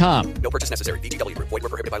ChumbaCasino.com. No purchase necessary. VGW Group. Void where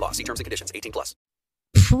prohibited by law. See terms and conditions. 18+.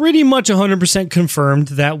 pretty much 100% confirmed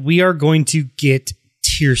that we are going to get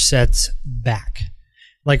tier sets back.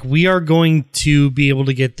 Like, we are going to be able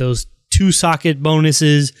to get those 2-socket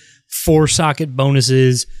bonuses, 4-socket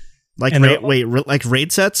bonuses. Like like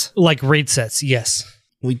raid sets? Like raid sets, yes.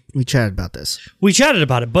 We chatted about this. We chatted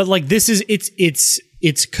about it, but like this is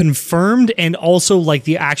it's confirmed, and also like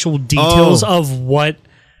the actual details of what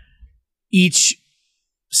each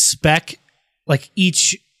spec, like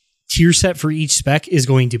each tier set for each spec is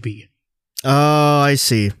going to be. Oh, I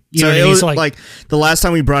see. You so know what it I mean? was So, like the last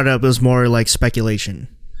time we brought it up, it was more like speculation.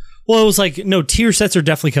 Well, it was like, no, tier sets are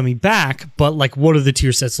definitely coming back, but like, what do the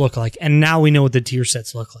tier sets look like? And now we know what the tier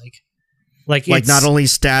sets look like. Like not only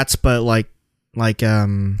stats, but like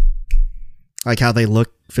how they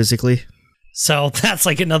look physically. So that's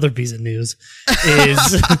like another piece of news.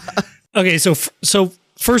 Is okay. So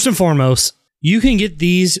first and foremost, you can get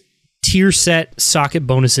these tier set socket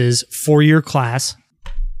bonuses for your class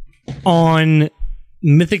on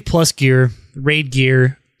Mythic Plus gear, Raid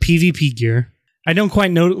gear, PvP gear. I don't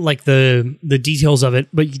quite know like the details of it,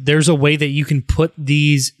 but there's a way that you can put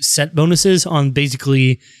these set bonuses on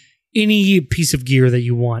basically any piece of gear that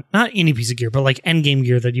you want. Not any piece of gear, but like endgame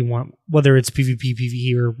gear that you want, whether it's PvP,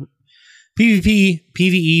 PvE, or PvP,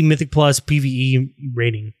 PvE, Mythic Plus, PvE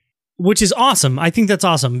rating, which is awesome. I think that's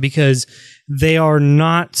awesome because they are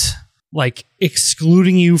not like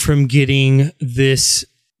excluding you from getting this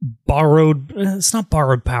borrowed. It's not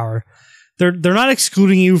borrowed power. They're not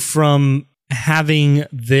excluding you from having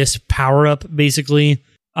this power up, basically,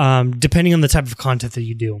 depending on the type of content that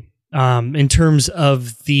you do. In terms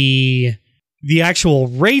of the actual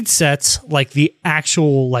raid sets, like the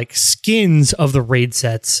actual like skins of the raid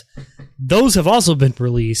sets, those have also been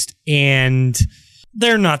released, and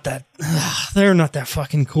they're not that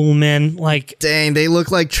fucking cool, man. Like, dang, they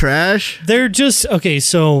look like trash. They're just okay.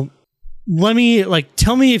 So let me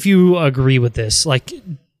tell me if you agree with this. Like,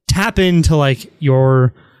 tap into like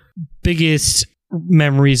your biggest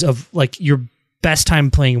memories of like your best time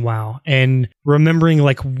playing WoW and remembering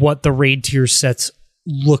like what the raid tier sets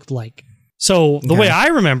looked like. So the way I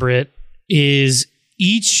remember it is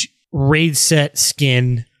each raid set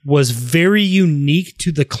skin was very unique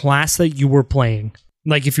to the class that you were playing.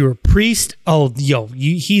 Like if you were a priest,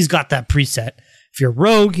 he's got that priest set. If you're a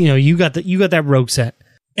rogue, you got that rogue set.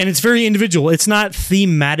 And it's very individual. It's not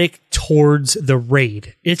thematic towards the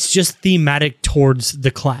raid. It's just thematic towards the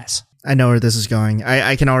class. I know where this is going.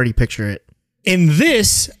 I can already picture it. In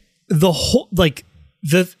this, the whole like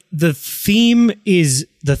the theme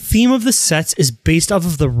of the sets is based off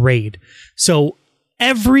of the raid. So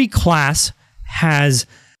every class has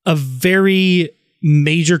a very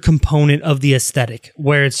major component of the aesthetic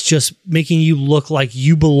where it's just making you look like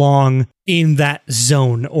you belong in that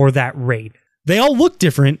zone or that raid. They all look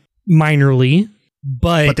different minorly,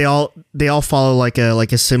 but they all follow like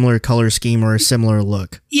a similar color scheme or a similar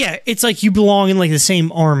look. Yeah, it's like you belong in like the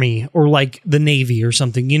same army or like the Navy or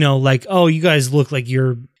something, like, oh, you guys look like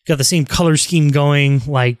you're got the same color scheme going.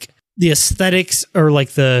 Like the aesthetics or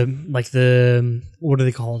like the what are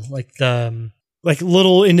they called? Like the like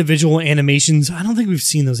little individual animations. I don't think we've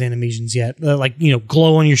seen those animations yet. Like,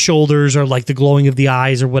 glow on your shoulders or like the glowing of the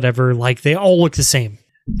eyes or whatever. Like they all look the same.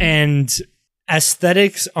 And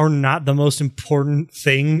aesthetics are not the most important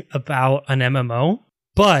thing about an MMO,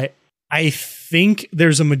 but I think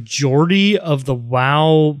there's a majority of the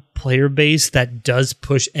WoW player base that does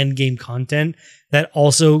push endgame content that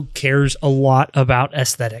also cares a lot about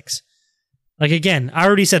aesthetics. Like, again, I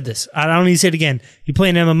already said this. I don't need to say it again. You play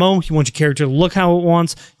an MMO, you want your character to look how it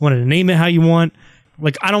wants, you want to name it how you want.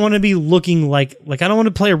 Like, I don't want to be looking like I don't want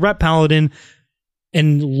to play a Rep Paladin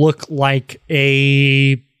and look like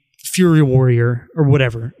a Fury Warrior or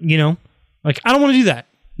whatever, Like, I don't want to do that.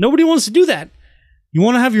 Nobody wants to do that. You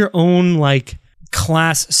want to have your own, like,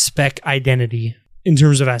 class spec identity in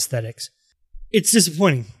terms of aesthetics. It's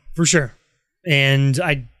disappointing, for sure. And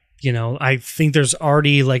I think there's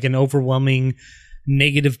already, like, an overwhelming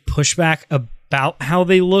negative pushback about how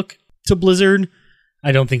they look to Blizzard.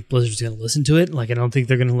 I don't think Blizzard's going to listen to it. Like, I don't think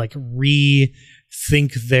they're going to like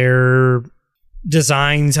rethink their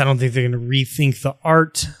designs. I don't think they're going to rethink the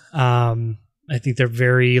art. I think they're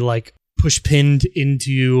very like push pinned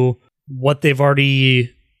into what they've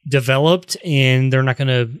already developed, and they're not going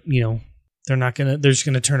to, they're just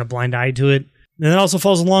going to turn a blind eye to it. And it also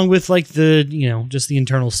falls along with like the, just the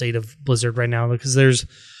internal state of Blizzard right now, because there's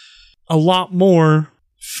a lot more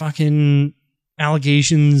fucking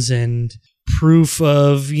allegations and proof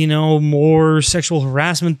of, more sexual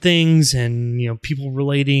harassment things, and, people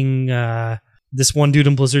relating this one dude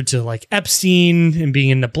in Blizzard to like Epstein and being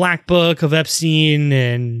in the black book of Epstein.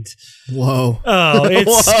 And whoa. Oh,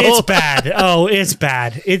 it's bad. Oh, it's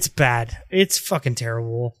bad. It's bad. It's fucking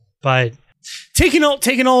terrible. But taking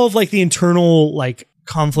all of like the internal like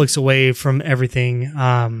conflicts away from everything,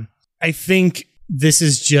 I think this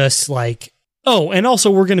is just like, oh, and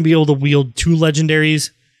also we're going to be able to wield 2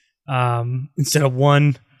 legendaries instead of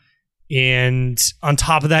 1. And on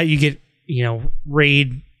top of that, you get,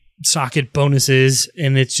 raid socket bonuses.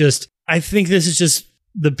 And it's just, I think this is just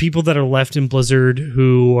the people that are left in Blizzard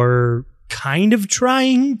who are kind of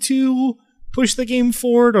trying to push the game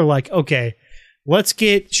forward, or like, okay, let's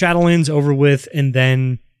get Shadowlands over with, and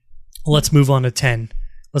then let's move on to 10.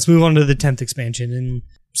 Let's move on to the 10th expansion and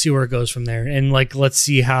see where it goes from there. And like, let's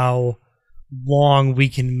see how long we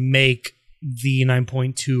can make the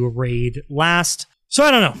 9.2 raid last. So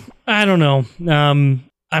I don't know.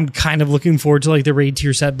 I'm kind of looking forward to like the raid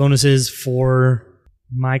tier set bonuses for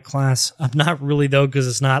my class. I'm not really though, because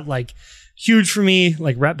it's not like huge for me.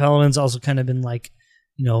 Like Rat Paladin's also kind of been like,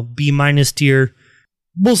 B- tier.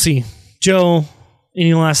 We'll see. Joe,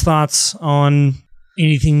 any last thoughts on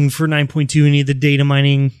anything for 9.2? Any of the data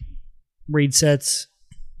mining raid sets?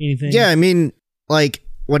 Anything? Yeah, I mean, like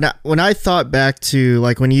when I thought back to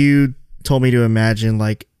like when you told me to imagine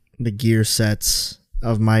like the gear sets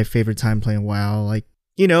of my favorite time playing WoW, like,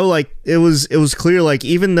 like it was clear, like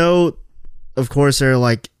even though of course there are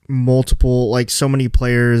like multiple, like so many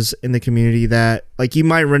players in the community that like you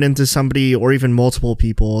might run into somebody or even multiple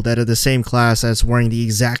people that are the same class that's wearing the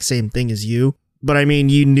exact same thing as you. But I mean,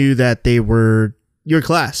 you knew that they were your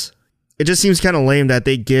class. It just seems kind of lame that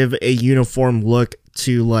they give a uniform look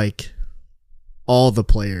to like all the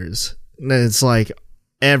players. And it's like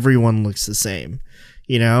everyone looks the same,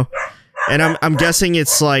 And I'm guessing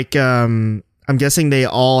it's like I'm guessing they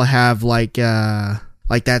all have like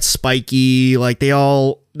that spiky, like they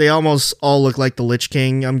almost all look like the Lich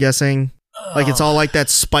King, I'm guessing. Like it's all like that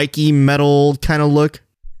spiky metal kind of look.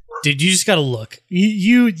 Dude, you just gotta look.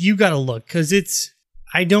 You gotta look, because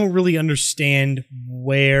I don't really understand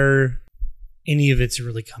where any of it's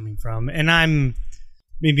really coming from. And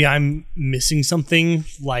maybe I'm missing something.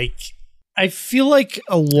 Like, I feel like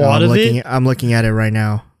a lot of it... I'm looking at it right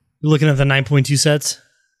now. You're looking at the 9.2 sets?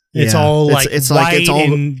 It's yeah. all like it's white, like it's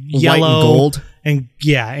all and yellow, white and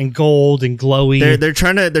gold, and gold and glowy. They're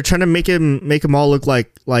trying to make him all look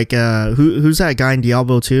like who's that guy in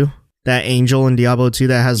Diablo 2? That angel in Diablo 2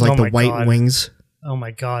 that has like the white wings. Oh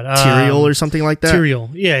my god, Tyrael or something like that. Tyrael,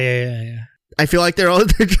 yeah. I feel like they're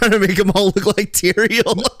trying to make them all look like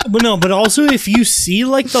Tyrael. But also if you see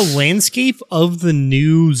like the landscape of the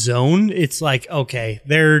new zone, it's like, okay,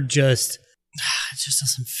 they're just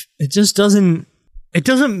it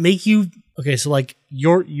doesn't make you okay. So like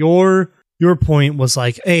your point was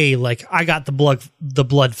like, hey, like I got the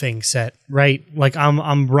blood thing set, right? Like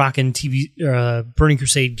I'm rocking Burning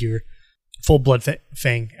Crusade gear, full blood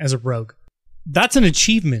fang as a rogue. That's an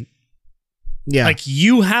achievement. Yeah, like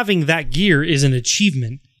you having that gear is an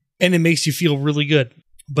achievement, and it makes you feel really good.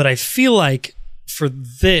 But I feel like for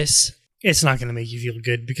this, it's not going to make you feel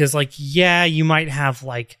good, because like, yeah, you might have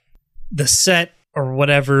like the set or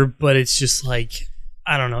whatever, but it's just like,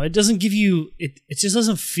 I don't know. It doesn't give you, it just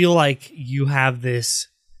doesn't feel like you have this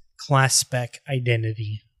class spec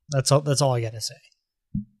identity. That's all I got to say.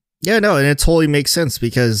 Yeah, no, and it totally makes sense,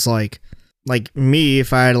 because like me,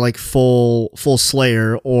 if I had like full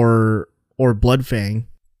Slayer or Bloodfang,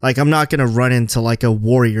 like I'm not gonna run into like a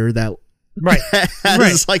warrior that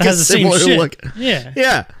has like a similar look.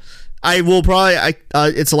 Yeah. I will probably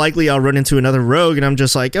it's likely I'll run into another rogue and I'm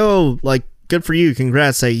just like, oh, like good for you,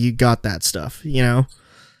 congrats that you got that stuff,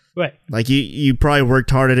 Right. Like you probably worked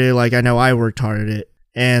hard at it, like I know I worked hard at it.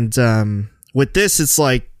 And with this, it's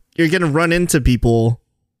like you're gonna run into people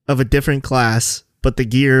of a different class, but the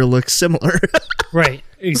gear looks similar. Right,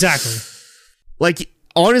 exactly. Like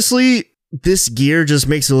honestly, this gear just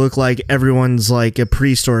makes it look like everyone's like a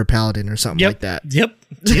priest or a paladin or something like that. Yep.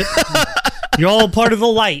 You're all part of the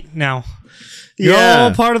light now. You're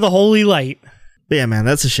all part of the holy light. But yeah, man,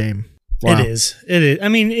 that's a shame. Wow. It is. I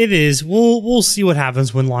mean, it is. We'll see what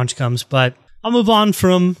happens when launch comes, but I'll move on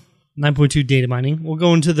from 9.2 data mining. We'll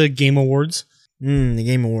go into the Game Awards. The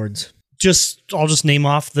Game Awards. I'll just name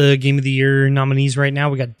off the Game of the Year nominees right now.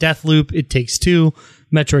 We got Deathloop, It Takes Two,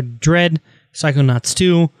 Metroid Dread, Psychonauts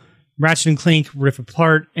 2, Ratchet & Clank, Rift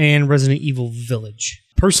Apart, and Resident Evil Village.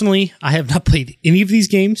 Personally, I have not played any of these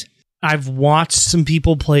games. I've watched some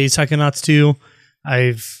people play Psychonauts 2.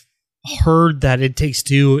 I've heard that It Takes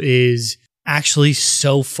Two is actually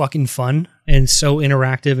so fucking fun and so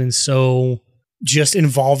interactive and so just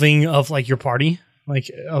involving of like your party, like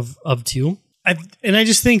of two. I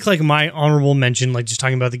just think like my honorable mention, like just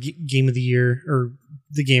talking about the Game of the Year or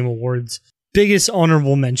the Game Awards, biggest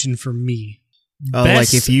honorable mention for me.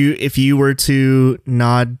 Like if you were to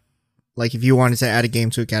nod, like if you wanted to add a game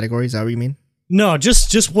to a category, is that what you mean? No,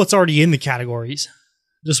 just what's already in the categories.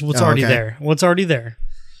 Just what's already there. What's already there.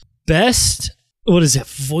 Best, what is it,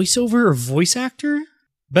 voiceover or voice actor?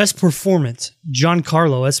 Best performance,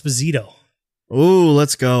 Giancarlo Esposito. Ooh,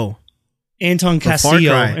 let's go. Anton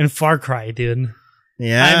Castillo and Far Cry, dude.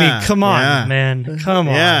 Yeah. I mean, come on, man. Come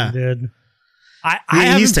on, dude. I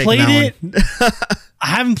haven't played it. I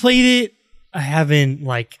haven't played it. I haven't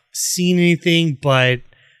like seen anything, but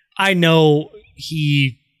I know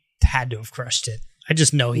he had to have crushed it. I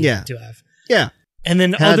just know he had to have. Yeah. And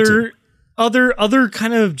then other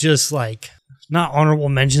kind of just like not honorable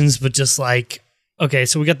mentions, but just like, okay,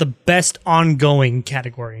 so we got the best ongoing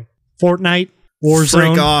category. Fortnite,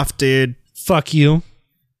 Warzone. Freak off, dude. Fuck you.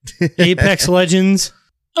 Apex Legends.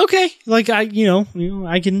 Okay, like I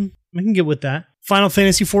can get with that. Final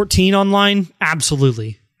Fantasy 14 online,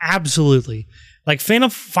 absolutely. Like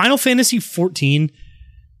Final Fantasy 14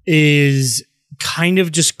 is kind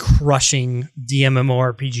of just crushing the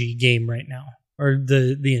MMORPG game right now, or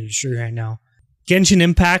the industry right now. Genshin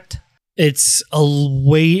Impact, it's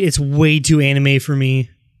way too anime for me.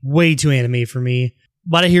 Way too anime for me.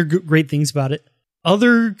 But I hear great things about it.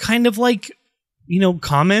 Other kind of like,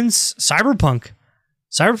 comments,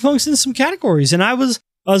 Cyberpunk's in some categories, and I was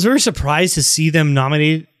very surprised to see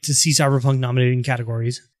Cyberpunk nominated in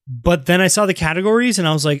categories. But then I saw the categories and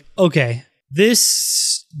I was like, okay,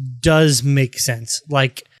 this does make sense.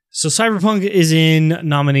 Like, so Cyberpunk is in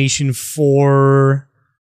nomination for...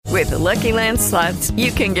 With the Lucky Land Slots,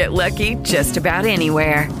 you can get lucky just about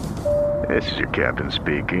anywhere. This is your captain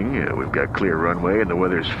speaking. We've got clear runway and the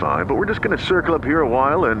weather's fine, but we're just going to circle up here a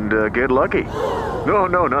while and get lucky.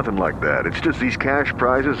 No, nothing like that. It's just these cash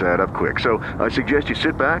prizes add up quick. So I suggest you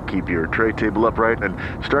sit back, keep your tray table upright, and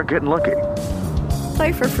start getting lucky.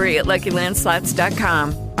 Play for free at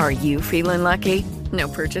LuckyLandSlots.com. Are you feeling lucky? No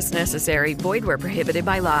purchase necessary. Void where prohibited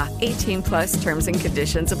by law. 18+ terms and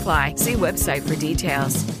conditions apply. See website for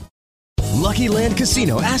details. Lucky Land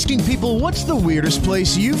Casino, asking people, what's the weirdest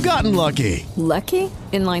place you've gotten lucky? Lucky?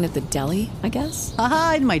 In line at the deli, I guess?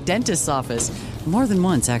 Aha, in my dentist's office. More than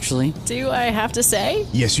once, actually. Do I have to say?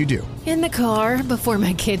 Yes, you do. In the car before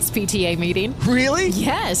my kids' PTA meeting. Really?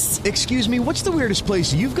 Yes. Excuse me, what's the weirdest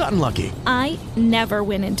place you've gotten lucky? I never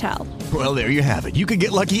win and tell. Well, there you have it. You can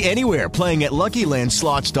get lucky anywhere, playing at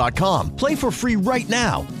LuckyLandSlots.com. Play for free right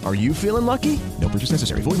now. Are you feeling lucky? No purchase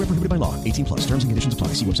necessary. Void where prohibited by law. 18+. Terms and conditions apply.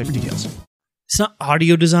 See website for details. It's not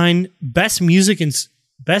audio design, best music and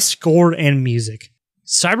best score and music.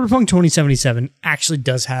 Cyberpunk 2077 actually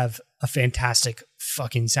does have a fantastic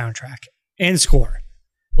fucking soundtrack and score.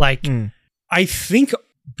 Like, I think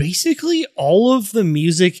basically all of the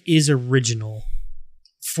music is original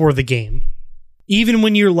for the game. Even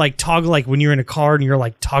when you're like when you're in a car and you're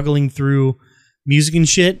like toggling through music and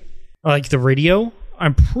shit, like the radio,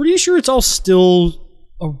 I'm pretty sure it's all still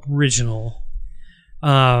original.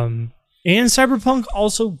 And Cyberpunk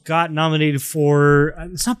also got nominated for,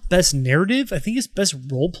 it's not best narrative, I think it's best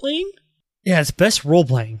role playing. Yeah, it's best role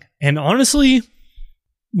playing. And honestly,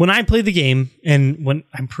 when I played the game, and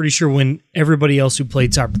I'm pretty sure when everybody else who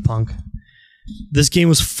played Cyberpunk, this game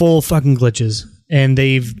was full of fucking glitches. And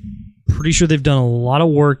pretty sure they've done a lot of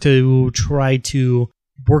work to try to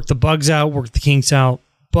work the bugs out, work the kinks out.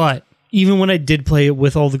 But even when I did play it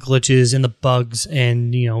with all the glitches and the bugs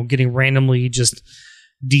and, getting randomly just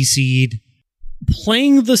DC'd,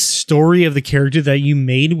 playing the story of the character that you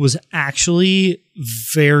made was actually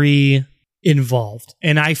very involved.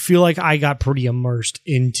 And I feel like I got pretty immersed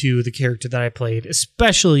into the character that I played,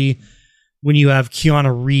 especially when you have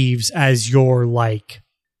Keanu Reeves as your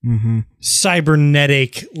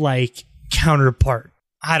cybernetic counterpart.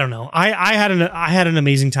 I don't know. I had an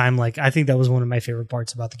amazing time. Like, I think that was one of my favorite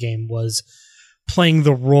parts about the game was playing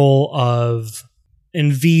the role of,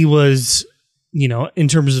 and V was, in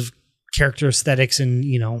terms of character aesthetics and,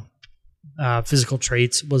 physical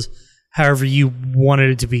traits, was however you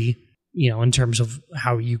wanted it to be, in terms of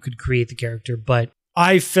how you could create the character. But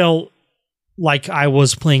I felt like I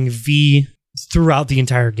was playing V throughout the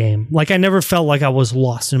entire game. Like, I never felt like I was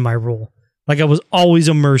lost in my role. Like, I was always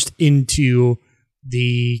immersed into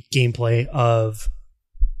the gameplay of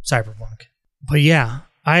Cyberpunk. But yeah,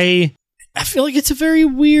 I feel like it's a very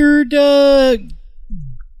weird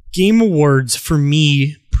Game Awards for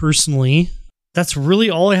me personally. That's really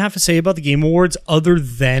all I have to say about the Game Awards, other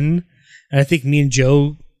than, and I think me and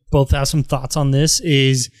Joe both have some thoughts on this,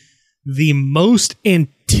 is the most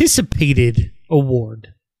anticipated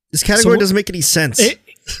award. This category doesn't make any sense.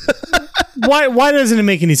 Why doesn't it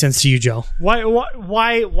make any sense to you, Joe? Why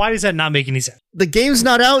does that not make any sense? The game's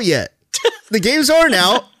not out yet. The games aren't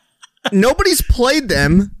out. Nobody's played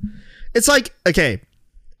them. It's like, okay,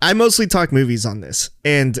 I mostly talk movies on this.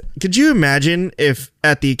 And could you imagine if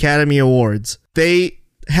at the Academy Awards, they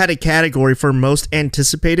had a category for most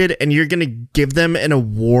anticipated and you're going to give them an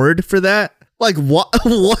award for that? Like, what?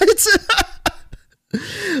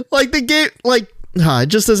 Like, the game, like, it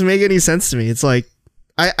just doesn't make any sense to me. It's like,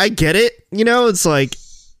 I get it, it's like,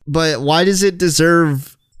 but why does it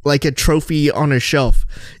deserve like a trophy on a shelf?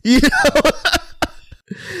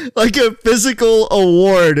 Like a physical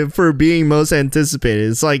award for being most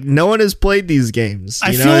anticipated. It's like no one has played these games.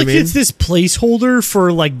 I feel like it's this placeholder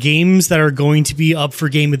for like games that are going to be up for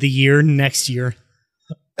Game of the Year next year.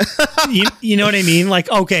 you know what I mean?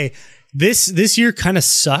 Like, okay, this year kind of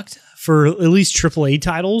sucked for at least AAA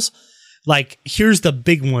titles. Like, here's the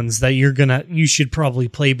big ones that you should probably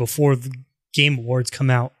play before the Game Awards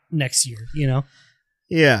come out next year,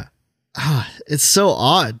 Yeah. It's so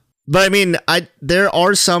odd. But I mean, there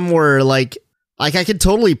are some where like I could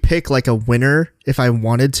totally pick like a winner if I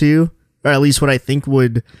wanted to, or at least what I think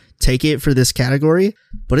would take it for this category.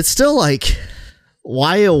 But it's still like,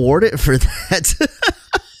 why award it for that?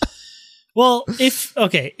 Well, if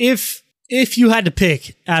you had to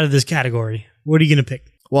pick out of this category, what are you going to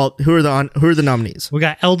pick? Well, who are the nominees? We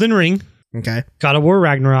got Elden Ring, okay, God of War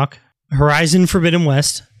Ragnarok, Horizon Forbidden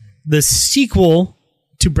West, the sequel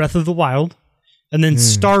to Breath of the Wild, and then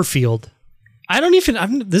Starfield.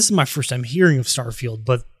 This is my first time hearing of Starfield,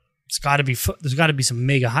 but there's got to be some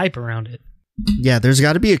mega hype around it. Yeah, there's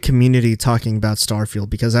got to be a community talking about Starfield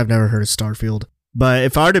because I've never heard of Starfield. But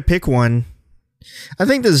if I were to pick one, I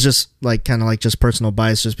think this is just like kind of like just personal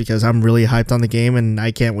bias, just because I'm really hyped on the game and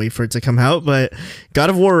I can't wait for it to come out. But God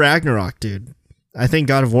of War Ragnarok, dude. I think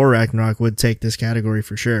God of War Ragnarok would take this category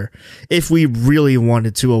for sure if we really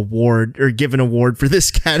wanted to award or give an award for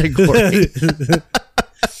this category.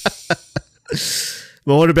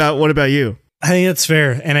 Well, what about you? I think that's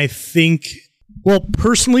fair, and I think, well,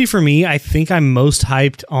 personally for me, I think I'm most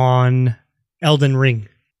hyped on Elden Ring.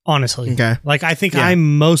 Honestly, okay. Like, I think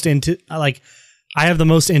I'm most I have the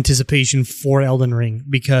most anticipation for Elden Ring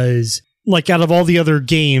because, like, out of all the other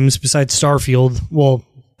games besides Starfield, well,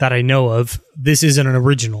 that I know of, this isn't an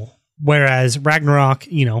original. Whereas Ragnarok,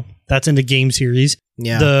 that's in a game series.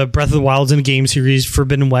 Yeah. The Breath of the Wild's in a game series.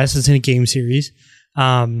 Forbidden West is in a game series.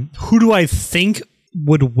 Who do I think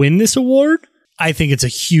would win this award? I think it's a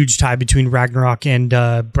huge tie between Ragnarok and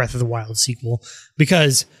Breath of the Wild sequel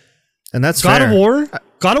because, and that's God fair.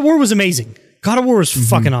 God of War was amazing. God of War was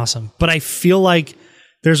fucking awesome. But I feel like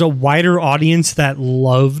there's a wider audience that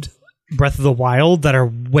loved Breath of the Wild that are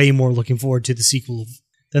way more looking forward to the sequel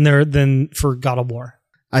than for God of War.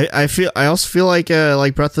 I also feel like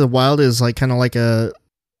Breath of the Wild is like kind of like a,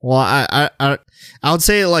 well, I would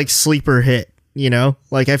say like sleeper hit,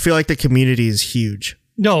 like I feel like the community is huge.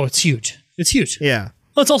 No, it's huge. It's huge. Yeah.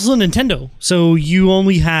 Well, it's also Nintendo. So you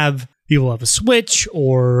only have people have a Switch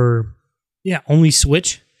or only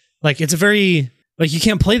Switch. Like, it's a very, like, you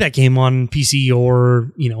can't play that game on PC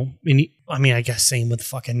or, I guess same with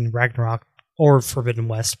fucking Ragnarok or Forbidden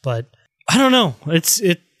West, but I don't know.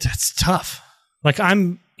 That's tough. Like,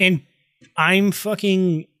 I'm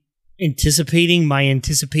fucking anticipating my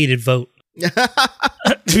anticipated vote.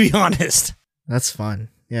 To be honest. That's fun.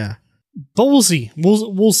 Yeah. But we'll see.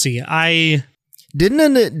 We'll see. Didn't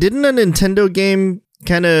a Nintendo game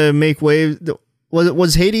kind of make waves?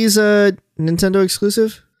 Was Hades a Nintendo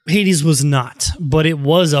exclusive? Hades was not, but it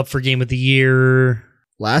was up for Game of the Year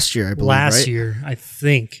last year, I believe. Last year, I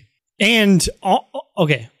think. And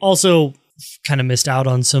also kind of missed out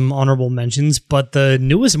on some honorable mentions, but the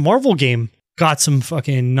newest Marvel game got some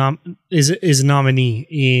fucking is a nominee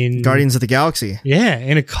in Guardians of the Galaxy. Yeah,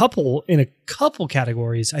 in a couple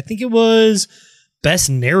categories. I think it was Best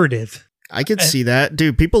Narrative. I could see that,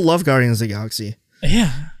 dude. People love Guardians of the Galaxy.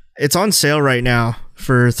 Yeah, it's on sale right now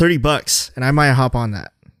for $30, and I might hop on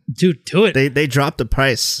that. Dude, do it. They dropped the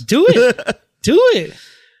price. Do it. Do it.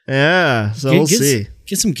 Yeah, so we'll see.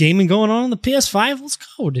 Get some gaming going on the PS5. Let's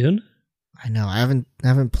go, dude. I know. I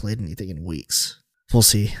haven't played anything in weeks. We'll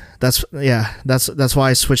see. That's why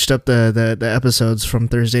I switched up the episodes from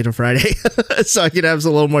Thursday to Friday, so I could have a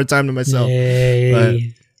little more time to myself.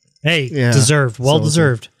 Hey, deserved. Well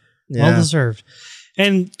deserved. Yeah. Well deserved.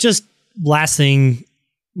 And just last thing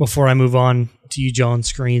before I move on to you, Joe, on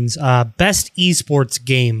screens. Best esports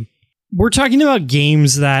game. We're talking about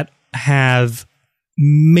games that have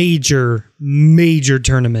major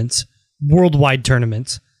tournaments, worldwide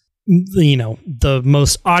tournaments. You know, the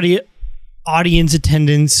most audience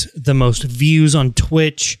attendance, the most views on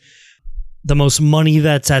Twitch, the most money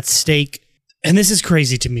that's at stake. And this is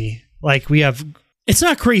crazy to me. Like, it's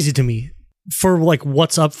not crazy to me for like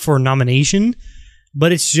what's up for nomination,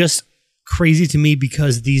 but it's just crazy to me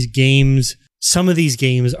because some of these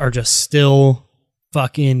games are just still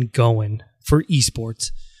fucking going for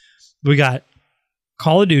esports. We got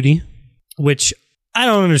Call of Duty, which I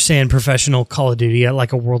don't understand professional Call of Duty at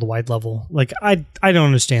like a worldwide level. Like, I don't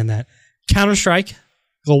understand that. Counter-Strike,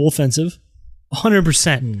 Global Offensive,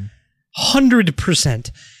 100%.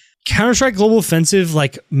 100%. Counter-Strike Global Offensive,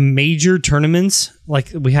 like major tournaments,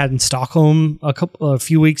 like we had in Stockholm a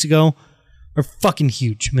few weeks ago, are fucking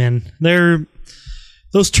huge, man.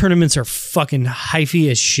 Those tournaments are fucking hyphy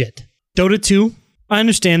as shit. Dota 2, I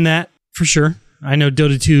understand that for sure. I know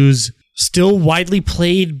Dota 2's still widely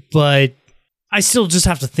played, but I still just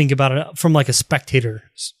have to think about it from like a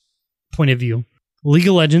spectator's point of view. League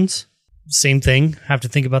of Legends, same thing. Have to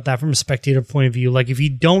think about that from a spectator point of view. Like, if you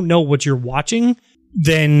don't know what you're watching,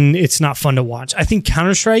 then it's not fun to watch. I think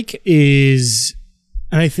Counter-Strike is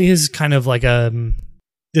kind of like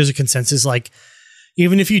there's a consensus, like,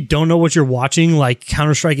 even if you don't know what you're watching, like,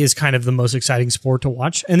 Counter-Strike is kind of the most exciting sport to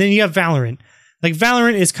watch. And then you have Valorant. Like,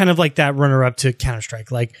 Valorant is kind of like that runner-up to Counter-Strike.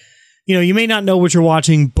 Like, you know, you may not know what you're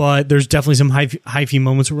watching, but there's definitely some hyphy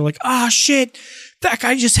moments where we're like, oh shit, that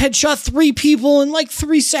guy just headshot 3 people in like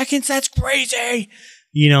 3 seconds. That's crazy.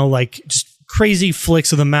 You know, like, just crazy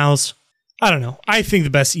flicks of the mouse. I don't know. I think the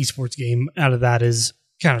best esports game out of that is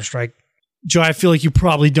Counter-Strike. Joe, I feel like you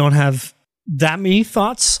probably don't have that many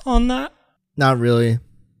thoughts on that. Not really.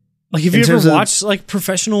 Like, have you ever watched like a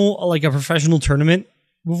professional tournament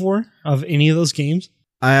before of any of those games?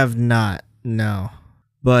 I have not. No.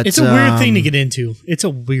 But it's a weird thing to get into.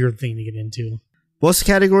 What's the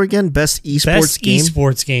category again? Best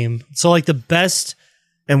esports game? So like the best.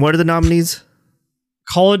 And what are the nominees?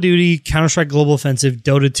 Call of Duty, Counter-Strike Global Offensive,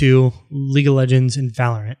 Dota 2, League of Legends, and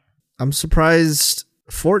Valorant. I'm surprised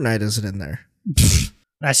Fortnite isn't in there.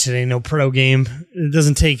 That shit ain't no pro game.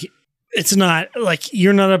 It's not like,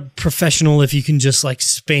 you're not a professional if you can just like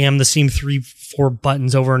spam the same 3-4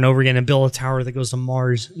 buttons over and over again and build a tower that goes to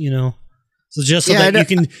Mars, you know? So just so that you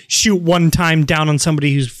can shoot one time down on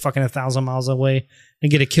somebody who's fucking 1,000 miles away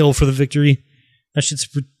and get a kill for the victory. That shit's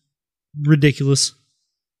ridiculous.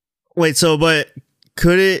 Wait, but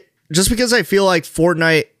could it, just because I feel like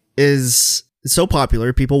Fortnite is so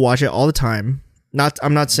popular, people watch it all the time.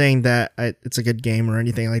 I'm not saying that it's a good game or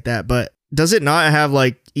anything like that, but does it not have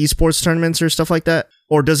like esports tournaments or stuff like that?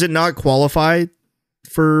 Or does it not qualify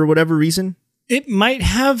for whatever reason? It might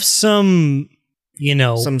have some, you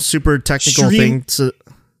know, some super technical thing.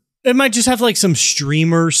 It might just have like some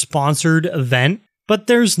streamer sponsored event, but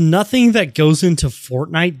there's nothing that goes into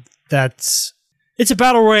Fortnite it's a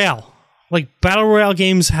battle royale. Like, battle royale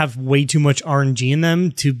games have way too much RNG in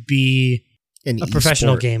them to be a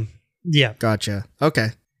professional game. Yeah. Gotcha.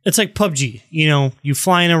 Okay. It's like PUBG, you know, you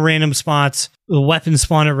fly in at random spots, the weapons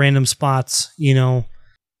spawn at random spots, you know.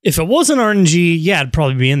 If it wasn't RNG, yeah, it'd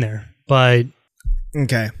probably be in there, but...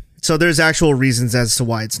 Okay. So there's actual reasons as to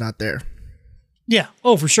why it's not there. Yeah.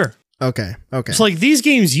 Oh, for sure. Okay. So like these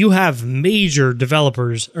games, you have major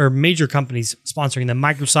developers or major companies sponsoring them.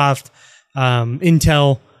 Microsoft,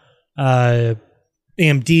 Intel, AMD,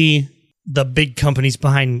 the big companies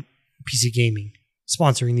behind PC gaming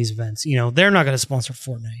sponsoring these events. You know, they're not going to sponsor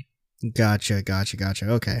Fortnite. Gotcha.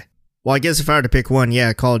 Okay. Well, I guess if I were to pick one,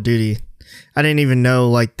 yeah, Call of Duty. I didn't even know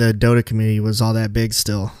like the Dota community was all that big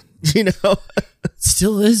still. You know? It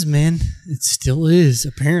still is, man. It still is,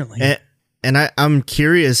 apparently. And I'm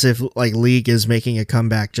curious if like League is making a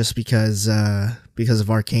comeback just because of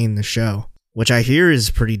Arcane, the show, which I hear is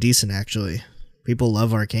pretty decent actually. People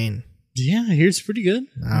love Arcane. Yeah, I hear it's pretty good.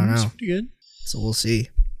 I don't know. It's pretty good. So we'll see.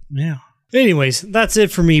 Yeah. Anyways, that's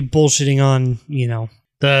it for me bullshitting on, you know,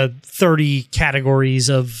 the 30 categories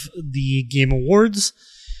of the Game Awards.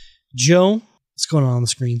 Joe, what's going on the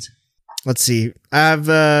screens? let's see. I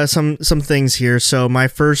have some things here. So my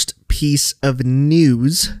first piece of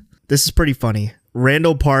news. This is pretty funny.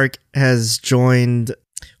 Randall Park has joined.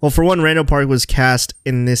 Well, for one, Randall Park was cast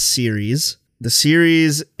in this series. The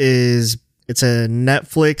series it's a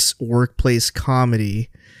Netflix workplace comedy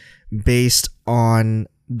based on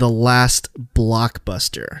the last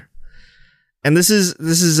blockbuster. And this is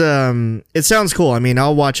it sounds cool. I mean,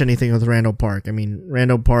 I'll watch anything with Randall Park. I mean,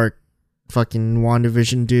 Randall Park, fucking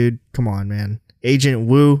WandaVision dude. Come on, man. Agent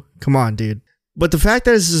Wu. Come on, dude. But the fact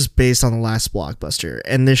that this is based on the last blockbuster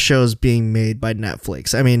and this show is being made by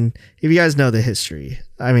Netflix. I mean, if you guys know the history,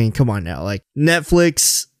 I mean, come on now. Like,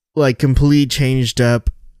 Netflix, like, completely changed up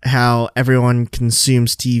how everyone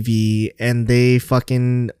consumes TV, and they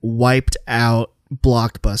fucking wiped out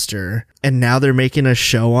Blockbuster, and now they're making a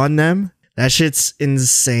show on them. That shit's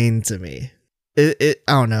insane to me. I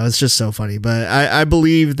don't know. It's just so funny. But I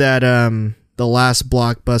believe that the last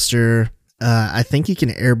Blockbuster, I think you can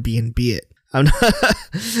Airbnb it.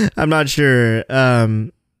 I'm not sure.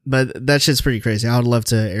 But that shit's pretty crazy. I would love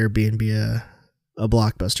to Airbnb a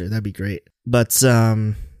Blockbuster. That'd be great. But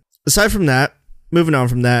aside from that, moving on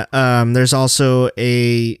from that, there's also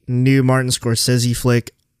a new Martin Scorsese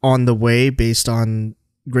flick on the way based on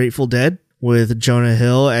Grateful Dead with Jonah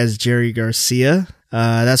Hill as Jerry Garcia.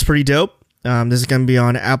 That's pretty dope. This is going to be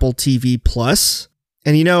on Apple TV Plus.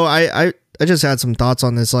 And you know, I just had some thoughts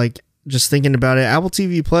on this, like just thinking about it. Apple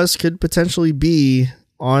TV Plus could potentially be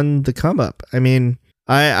on the come up. I mean,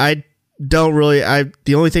 I don't really,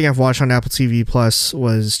 the only thing I've watched on Apple TV Plus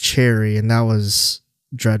was Cherry, and that was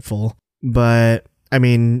dreadful. But I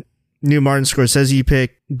mean, new Martin Scorsese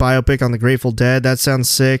biopic on the Grateful Dead. That sounds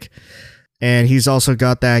sick. And he's also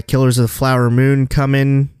got that Killers of the Flower Moon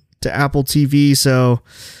coming to Apple TV, so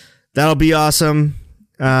that'll be awesome.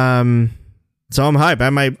 So I'm hyped. I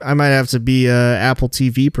might have to be a Apple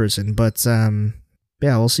TV person, but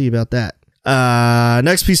yeah, we'll see about that.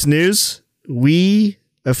 Next piece of news: we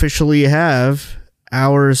officially have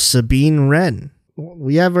our Sabine Wren.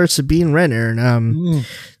 We have our Sabine Wren, Aaron.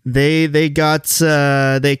 They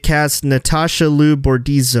cast Natasha Liu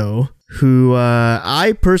Bordizzo, who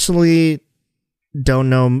I personally don't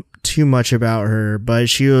know too much about her, but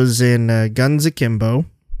she was in Guns Akimbo,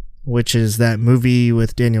 which is that movie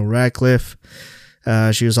with Daniel Radcliffe.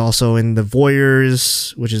 She was also in The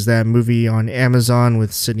Voyeurs, which is that movie on Amazon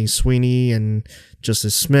with Sydney Sweeney and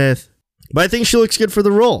Justice Smith. But I think she looks good for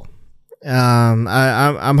the role. I'm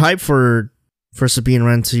hyped for Sabine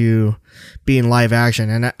Wren to be in live action,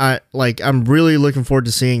 and I'm really looking forward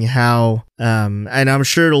to seeing how. And I'm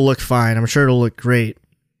sure it'll look fine. I'm sure it'll look great.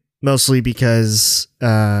 Mostly because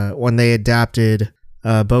when they adapted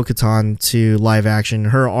Bo-Katan to live action,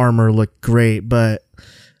 her armor looked great, but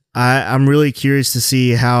I'm really curious to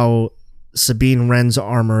see how Sabine Wren's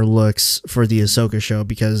armor looks for the Ahsoka show,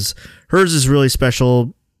 because hers is really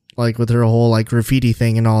special, like with her whole like graffiti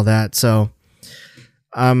thing and all that. So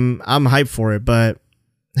I'm hyped for it. But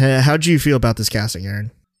how do you feel about this casting,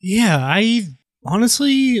 Aaron? Yeah, I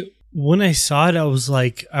honestly, when I saw it, I was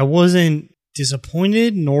like, I wasn't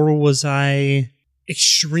disappointed, nor was I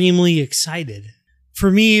extremely excited.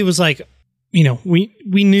 For me, it was like, you know, we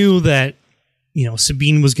knew that, you know,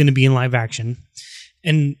 Sabine was going to be in live action,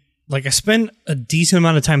 and like I spent a decent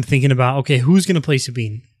amount of time thinking about, okay, who's going to play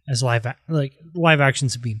Sabine as live action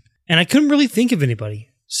Sabine, and I couldn't really think of anybody.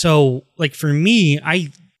 So, like for me,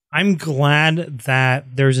 I'm glad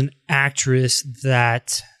that there's an actress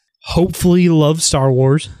that hopefully loves Star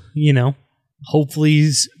Wars, you know, hopefully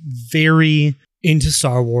is very into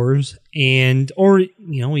Star Wars, or, you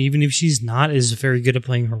know, even if she's not, is very good at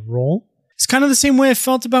playing her role. It's kind of the same way I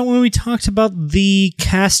felt about when we talked about the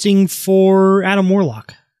casting for Adam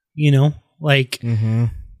Warlock, you know, like,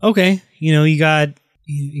 okay, you know, you got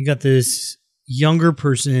this younger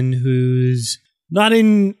person who's not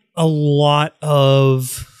in a lot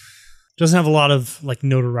of, doesn't have a lot of like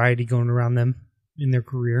notoriety going around them in their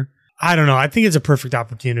career. I don't know. I think it's a perfect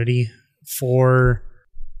opportunity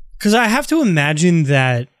because I have to imagine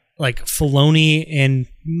that like Filoni and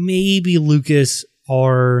maybe Lucas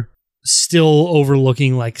are still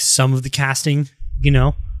overlooking like some of the casting, you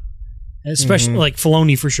know, especially like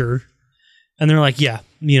Filoni for sure. And they're like, yeah,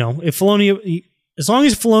 you know, if Filoni, as long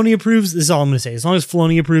as Filoni approves, this is all I'm going to say. As long as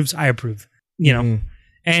Filoni approves, I approve, you know.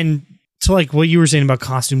 And to like what you were saying about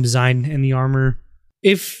costume design and the armor,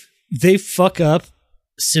 if they fuck up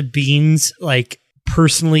Sabine's like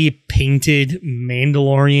personally painted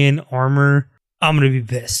Mandalorian armor, I'm gonna be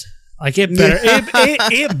pissed. Like it better,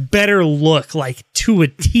 it better look like to a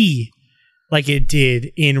T, like it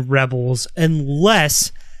did in Rebels,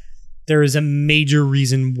 unless there is a major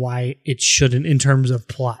reason why it shouldn't in terms of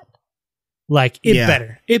plot. Like,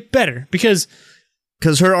 it better because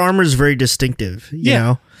her armor is very distinctive, you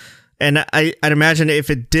know? And I'd imagine if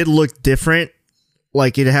it did look different,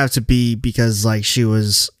 like, it'd have to be because, like, she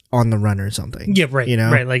was on the run or something. Yeah, right. You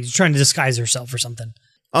know? Right, like trying to disguise herself or something.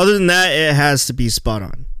 Other than that, it has to be spot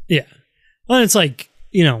on. Yeah. Well, it's like,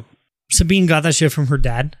 you know, Sabine got that shit from her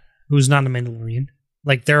dad, who's not a Mandalorian.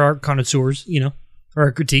 Like, there are connoisseurs, you know,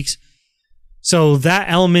 or critiques. So that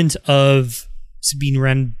element of Sabine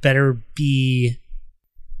Wren better be,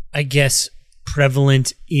 I guess,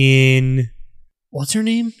 prevalent in, what's her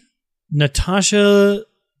name? Natasha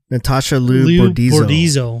Liu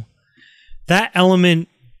Bordizzo. That element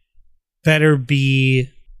better be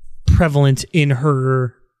prevalent in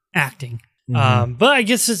her acting. Mm-hmm. But I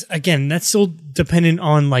guess, that's still dependent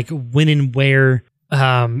on like when and where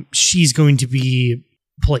she's going to be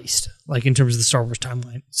placed, like in terms of the Star Wars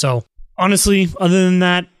timeline. So honestly, other than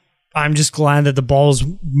that, I'm just glad that the ball's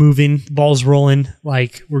moving, the ball's rolling.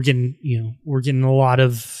 Like we're getting a lot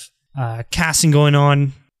of casting going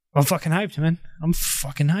on. I'm fucking hyped, man. I'm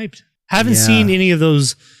fucking hyped. Haven't seen any of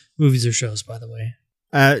those movies or shows, by the way.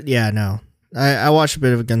 No. I watched a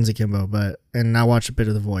bit of Guns Akimbo, and I watched a bit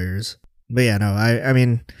of The Voyeurs. But yeah, no, I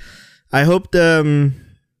mean, I hope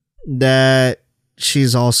that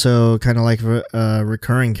she's also kind of like a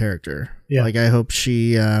recurring character. Yeah. Like, I hope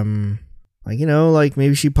she,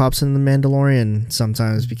 maybe she pops in The Mandalorian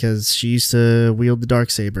sometimes because she used to wield the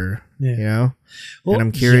Darksaber, you know? Well, and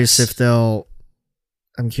I'm curious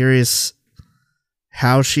I'm curious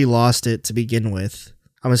how she lost it to begin with.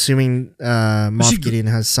 I'm assuming Moff Gideon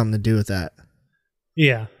has something to do with that.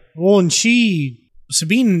 Yeah. Well, and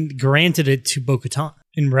Sabine granted it to Bo-Katan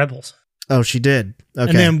in Rebels. Oh, she did? Okay.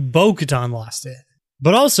 And then Bo-Katan lost it.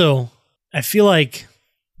 But also, I feel like,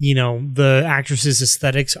 you know, the actress's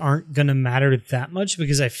aesthetics aren't going to matter that much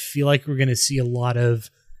because I feel like we're going to see a lot of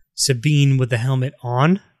Sabine with the helmet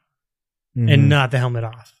on and not the helmet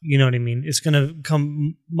off. You know what I mean? It's going to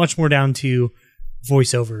come much more down to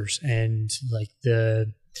voiceovers and like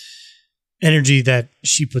the energy that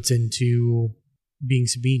she puts into being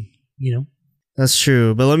Sabine, you know? That's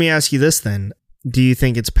true. But let me ask you this then. Do you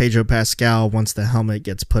think it's Pedro Pascal once the helmet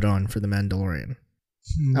gets put on for the Mandalorian?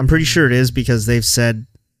 I'm pretty sure it is because they've said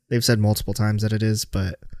multiple times that it is,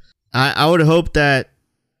 but I would hope that,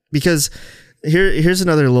 because here's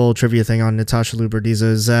another little trivia thing on Natasha Liu Bordizzo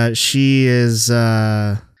is that she's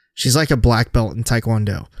like a black belt in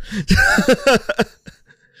Taekwondo.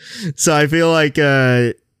 So I feel like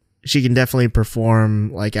she can definitely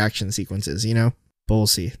perform like action sequences, you know? But we'll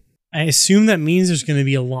see. I assume that means there's going to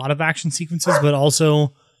be a lot of action sequences, but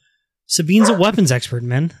also Sabine's a weapons expert,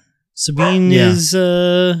 man. Sabine is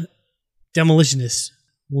a demolitionist.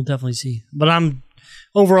 We'll definitely see. But I'm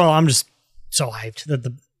just so hyped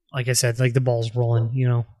that like I said, like the ball's rolling, you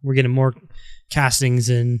know. We're getting more castings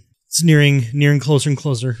and it's nearing closer and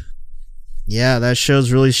closer. Yeah, that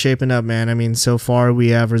show's really shaping up, man. I mean, so far we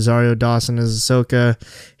have Rosario Dawson as Ahsoka,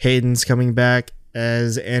 Hayden's coming back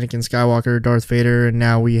as Anakin Skywalker, Darth Vader, and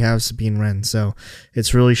now we have Sabine Wren. So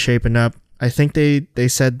it's really shaping up. I think they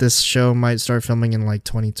said this show might start filming in like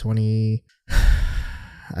 2020.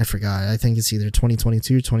 I forgot. I think it's either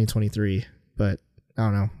 2022 or 2023, but I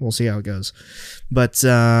don't know. We'll see how it goes. But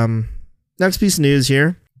next piece of news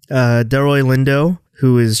here. Delroy Lindo,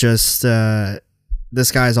 who is just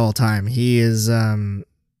this guy's all time. He is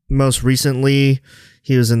most recently,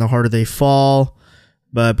 he was in The Harder They Fall.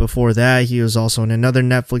 But before that, he was also in another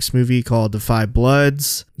Netflix movie called The Five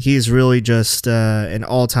Bloods. He's really just an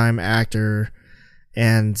all-time actor.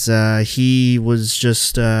 And he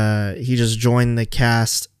just joined the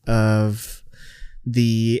cast of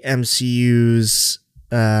the MCU's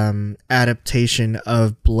adaptation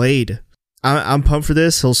of Blade. I'm pumped for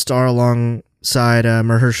this. He'll star alongside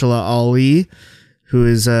Mahershala Ali,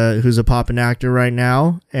 who's a poppin' actor right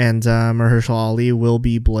now. And Mahershala Ali will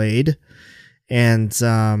be Blade. And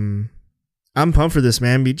I'm pumped for this,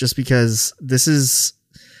 man, just because this is,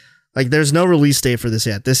 like, there's no release date for this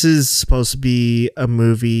yet. This is supposed to be a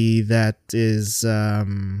movie that is,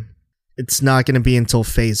 it's not going to be until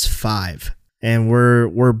Phase 5. And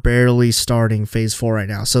we're barely starting Phase 4 right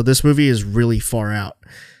now. So this movie is really far out.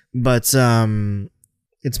 But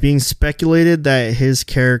it's being speculated that his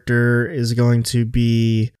character is going to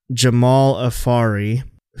be Jamal Afari,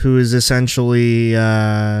 who is essentially...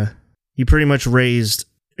 he pretty much raised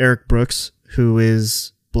Eric Brooks, who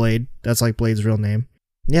is Blade. That's like Blade's real name.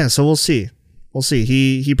 Yeah, so we'll see.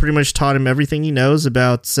 He pretty much taught him everything he knows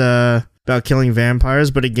about killing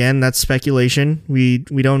vampires. But again, that's speculation. We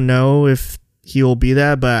don't know if he will be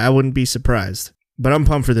that, but I wouldn't be surprised. But I'm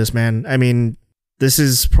pumped for this, man. I mean, this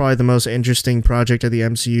is probably the most interesting project of the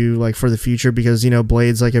MCU, like for the future, because,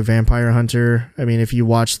 Blade's like a vampire hunter. I mean, if you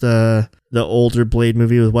watch the older Blade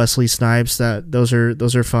movie with Wesley Snipes, those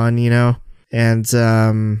are fun, and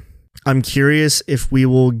I'm curious if we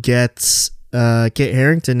will get Kit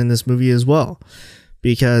Harington in this movie as well,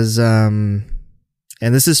 because and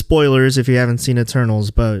this is spoilers if you haven't seen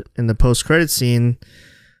Eternals, but in the post-credit scene,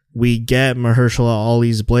 we get Mahershala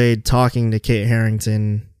Ali's Blade talking to Kit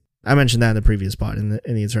Harington. I mentioned that in the previous pod, in the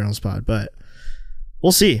Eternals pod, but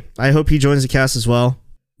we'll see. I hope he joins the cast as well.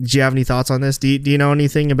 Do you have any thoughts on this? Do you know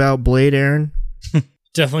anything about Blade, Aaron?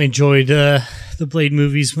 Definitely enjoyed the Blade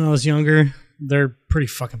movies when I was younger. They're pretty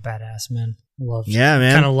fucking badass, man. Yeah,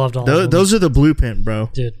 man. Kind of loved all of them. Those are the blueprint,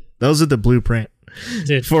 bro. Dude. Those are the blueprint.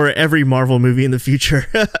 Dude. For every Marvel movie in the future.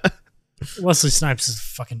 Wesley Snipes is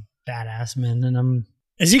fucking badass, man. And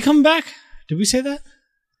is he coming back? Did we say that?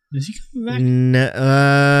 Is he coming back?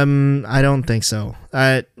 No, I don't think so.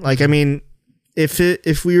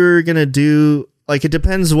 If we were gonna do, like, it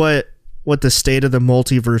depends what the state of the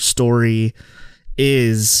multiverse story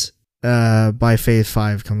is by Phase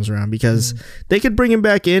 5 comes around, because they could bring him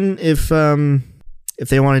back in if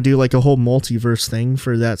they want to do like a whole multiverse thing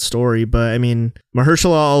for that story. But I mean,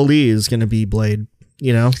 Mahershala Ali is gonna be Blade.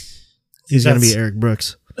 He's gonna be Eric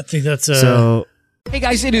Brooks. I think that's so. Hey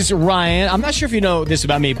guys, it is Ryan. I'm not sure if you know this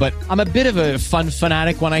about me, but I'm a bit of a fun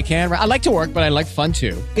fanatic when I can. I like to work, but I like fun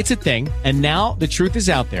too. It's a thing. And now the truth is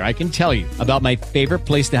out there. I can tell you about my favorite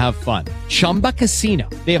place to have fun. Chumba Casino.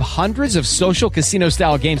 They have hundreds of social casino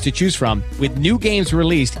style games to choose from, with new games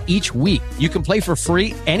released each week. You can play for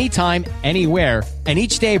free anytime, anywhere. And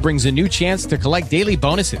each day brings a new chance to collect daily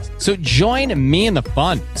bonuses. So join me in the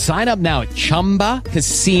fun. Sign up now at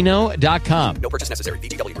ChumbaCasino.com. No purchase necessary.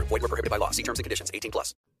 VGW. Void where prohibited by law. See terms and conditions.